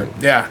anything. born.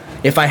 Yeah.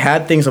 If I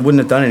had things, I wouldn't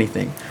have done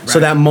anything. So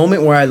Right. that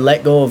moment where I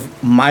let go of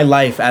my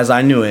life as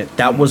I knew it,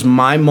 that was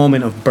my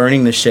moment of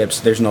burning the ships.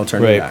 There's no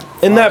turning Right. back.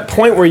 In that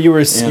point where you were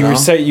know?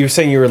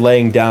 saying you were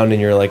laying down and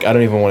you're like, I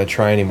don't even want to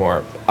try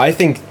anymore. I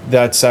think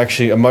that's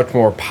actually a much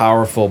more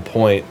powerful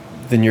point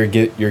than you're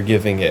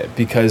giving it,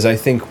 because I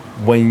think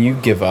when you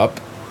give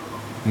up,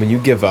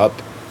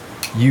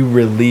 you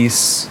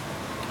release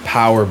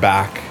power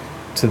back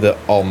to the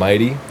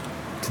Almighty,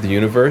 to the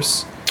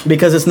universe.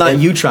 Because it's not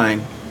you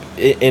trying.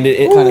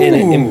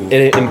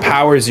 It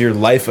empowers your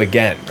life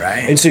again.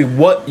 Right. And so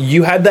what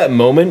you had that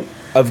moment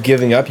of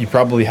giving up, you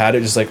probably had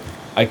it just like,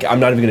 I'm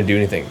not even going to do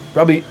anything.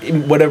 Probably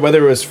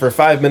whether it was for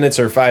 5 minutes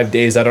or 5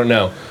 days, I don't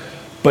know.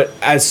 But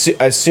as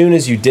soon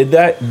as you did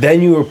that,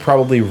 then you were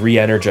probably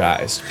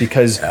re-energized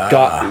because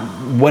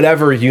God,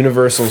 whatever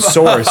universal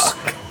source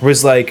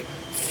was like,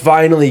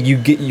 finally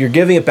you're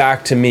giving it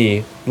back to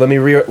me. Let me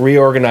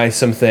reorganize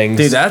some things.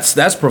 Dude,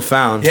 that's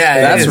profound. Yeah,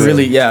 it that's is.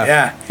 really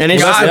Yeah. And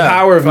it's Well, that's the yeah,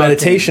 power of fucking-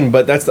 meditation,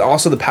 but that's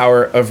also the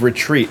power of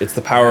retreat. It's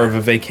the power of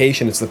a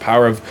vacation. It's the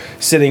power of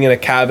sitting in a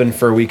cabin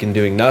for a week and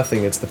doing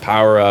nothing. It's the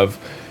power of,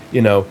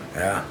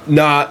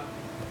 not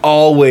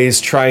always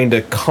trying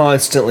to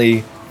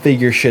constantly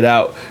figure shit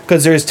out.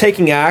 Because there's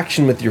taking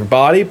action with your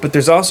body, but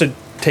there's also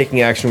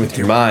taking action with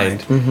your mind.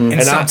 Mm-hmm.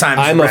 And sometimes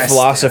I'm a rest,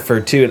 philosopher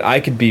too, and I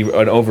could be an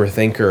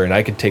overthinker, and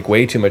I could take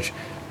way too much.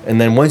 And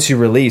then once you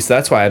release,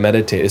 that's why I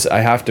meditate. Is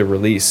I have to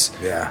release.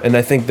 Yeah. And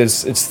I think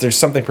there's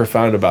something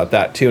profound about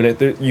that too.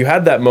 And you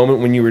had that moment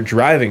when you were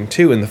driving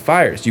too in the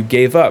fires. You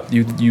gave up.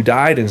 You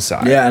died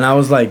inside. Yeah, and I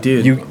was like,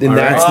 dude. And all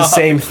that's right. the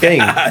same thing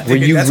where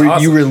dude, you that's you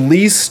awesome.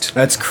 released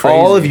That's crazy.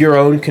 all of your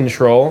own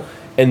control,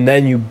 and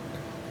then you,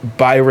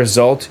 by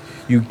result,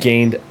 you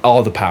gained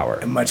all the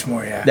power. Much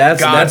more, yeah. That's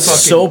God fucking-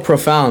 so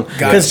profound.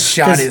 God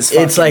shot his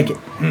it's like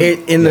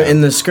fucking-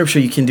 in the scripture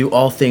you can do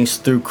all things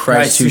through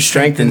Christ who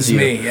strengthens you.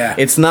 me, yeah.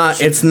 It's not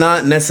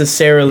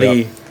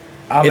necessarily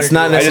Yep. it's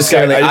not I just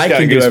got- necessarily I just I got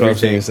can do goosebumps when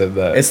everything. you said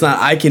that. It's not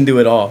I can do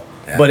it all.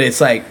 But it's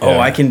like, oh, Yeah.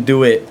 I can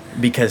do it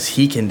because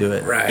he can do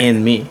it Right.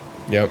 in me.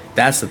 Yep.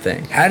 That's the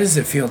thing. How does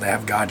it feel to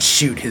have God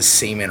shoot his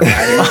semen right,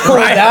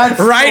 that's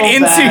right so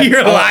into bad.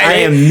 your life? I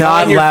am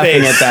not On your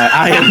laughing face. at that.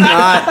 I am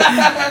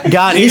not.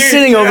 God, he's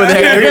sitting over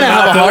there. You're gonna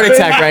have a heart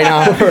attack right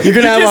now. You're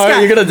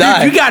gonna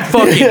die. You got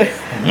fucking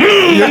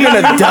You're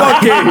gonna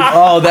die.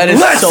 Oh, that is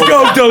Let's so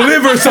go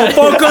deliver some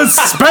fucking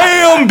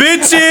spam,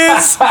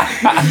 bitches.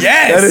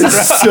 Yes. That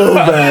is so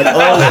bad.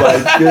 Oh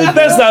my goodness.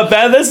 That's not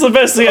bad. That's the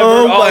best thing I've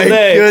heard all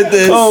day.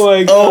 Goodness. Oh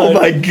my god. Oh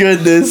my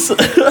goodness. All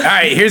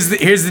right, here's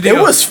the deal.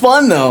 It was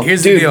fun though.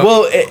 Here's the Dude, deal.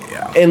 well,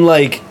 and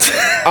like,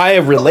 I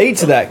relate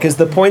to that because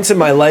the points in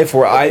my life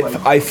where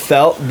I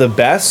felt the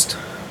best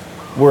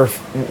were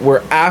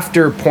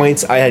after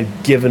points I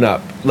had given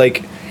up.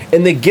 Like,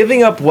 and the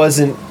giving up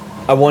wasn't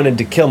I wanted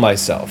to kill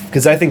myself,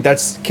 because I think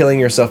that's killing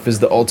yourself is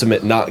the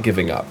ultimate not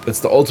giving up. It's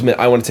the ultimate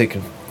I want to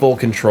take full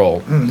control.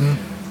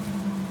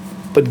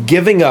 Mm-hmm. But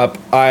giving up,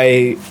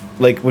 I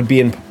like would be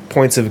in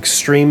points of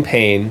extreme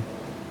pain,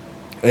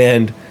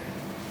 and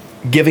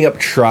giving up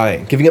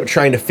trying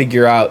to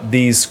figure out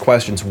these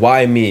questions.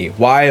 Why me?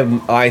 Why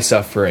am I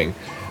suffering?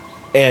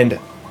 And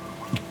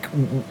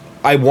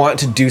I want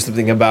to do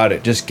something about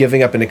it. Just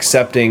giving up and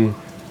accepting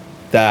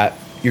that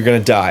you're gonna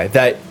die.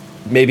 That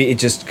maybe it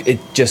just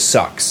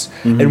sucks.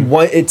 Mm-hmm. And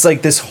it's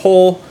like this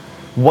whole,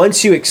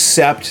 once you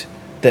accept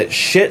that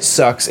shit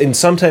sucks, and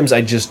sometimes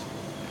I just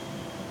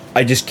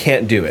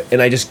can't do it,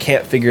 and I just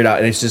can't figure it out,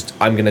 and it's just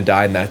I'm gonna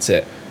die and that's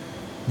it.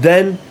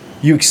 Then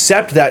you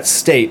accept that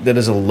state that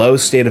is a low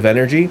state of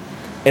energy,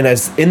 and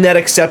as in that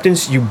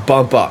acceptance you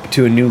bump up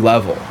to a new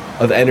level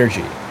of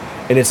energy,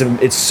 and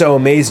it's so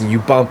amazing. You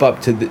bump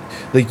up to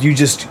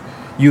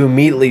you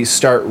immediately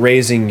start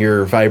raising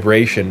your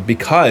vibration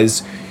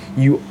because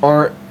you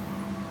aren't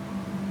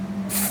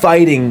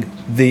fighting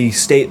the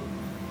state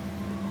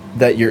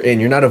that you're in.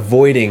 You're not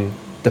avoiding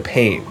the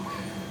pain.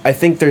 I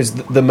think there's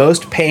the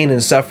most pain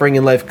and suffering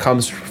in life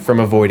comes from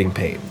avoiding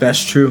pain.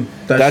 That's true.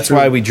 That's true.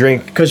 why we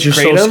drink. Because you're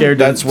kratom. so scared.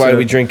 That's why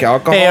we drink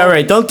alcohol. Hey, all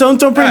right, don't bring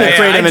the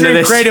kratom into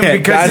this. Kratom shit.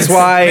 because That's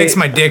why- it makes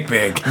my dick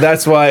big.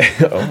 That's why.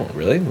 Oh,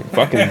 really?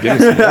 Fucking give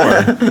me some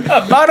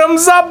more.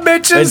 Bottoms up,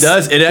 bitches. It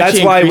does. It That's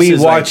actually why we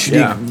increases, watch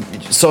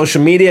the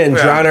social media and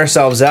drown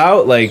ourselves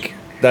out. Like,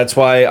 that's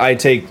why I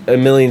take a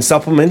million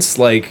supplements.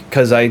 Like,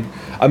 because I'm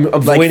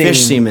avoiding fish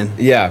semen.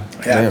 Yeah.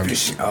 Yeah, Damn.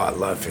 fish. Oh, I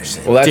love fish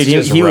semen. Well, that's Dude,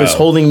 just he was row.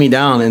 holding me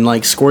down and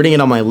like squirting it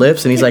on my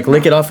lips, and he's like,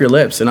 "Lick it off your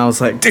lips," and I was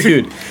like,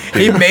 "Dude,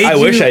 He made I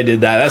you wish I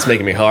did that. That's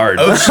making me hard.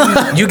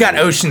 ocean. You got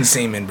ocean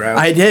semen, bro.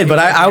 I did." But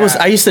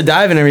I used to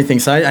dive and everything,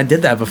 so I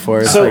did that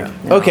before. It's So like,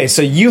 you know, okay,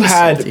 so you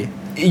salty.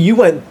 you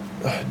went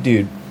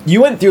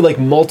through like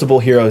multiple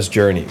heroes'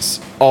 journeys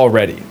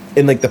already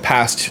in like the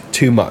past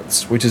 2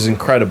 months, which is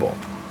incredible.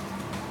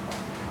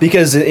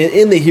 Because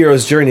in the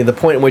hero's journey, the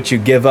point in which you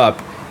give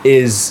up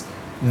is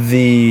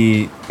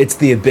the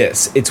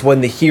abyss. It's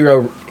when the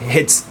hero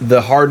hits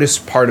the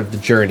hardest part of the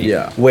journey,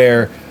 Yeah.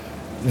 where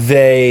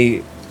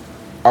they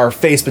are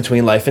faced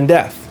between life and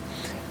death,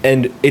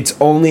 and it's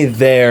only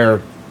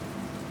their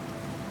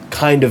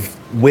kind of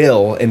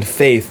will and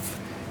faith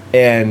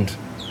and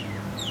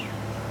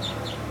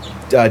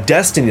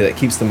destiny that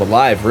keeps them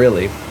alive,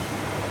 really.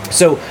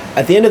 So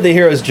at the end of the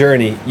hero's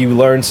journey, you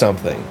learn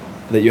something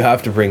that you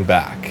have to bring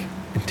back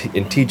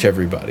and teach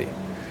everybody.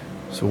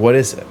 So what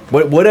is it?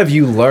 What have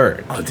you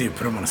learned? Oh, dude,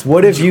 put him on a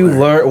What have you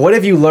learned? What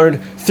have you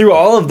learned through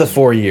all of the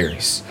 4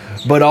 years?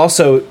 But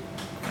also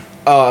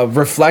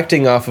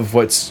reflecting off of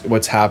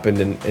what's happened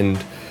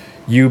and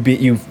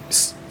you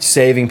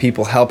saving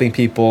people, helping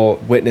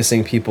people,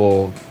 witnessing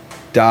people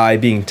die,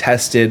 being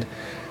tested.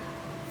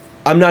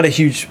 I'm not a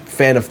huge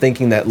fan of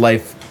thinking that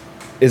life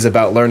is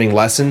about learning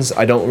lessons.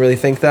 I don't really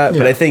think that,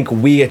 but Yeah. I think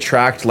we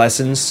attract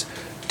lessons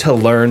to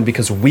learn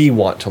because we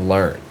want to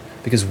learn,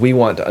 because we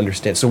want to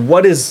understand. So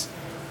what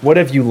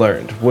have you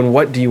learned?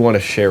 What do you want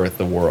to share with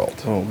the world?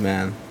 Oh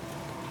man,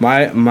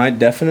 my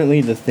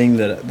definitely the thing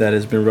that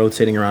has been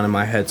rotating around in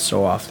my head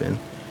so often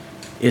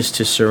is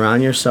to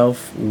surround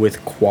yourself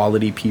with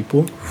quality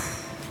people.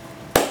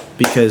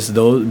 Because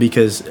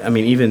I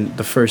mean, even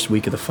the first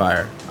week of the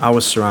fire, I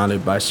was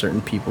surrounded by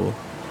certain people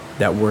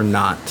that were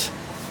not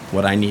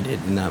what I needed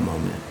in that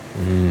moment.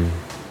 And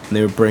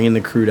they were bringing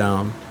the crew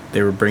down.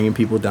 They were bringing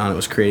people down. It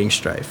was creating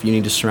strife. You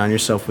need to surround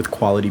yourself with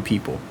quality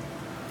people.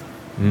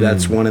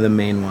 That's one of the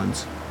main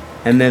ones.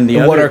 And then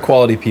And what are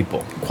quality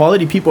people?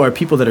 quality people are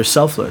people that are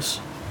selfless.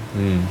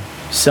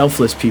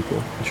 Selfless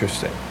people.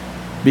 Interesting.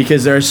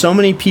 Because there are so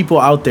many people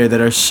out there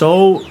that are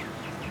so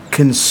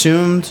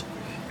consumed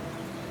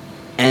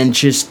and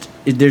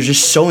they're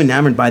just so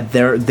enamored by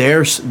their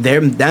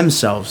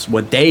themselves,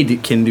 what they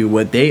can do,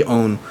 what they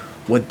own,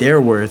 what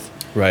they're worth.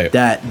 Right.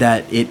 That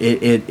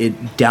it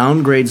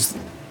downgrades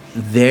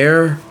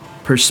their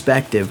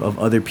perspective of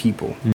other people.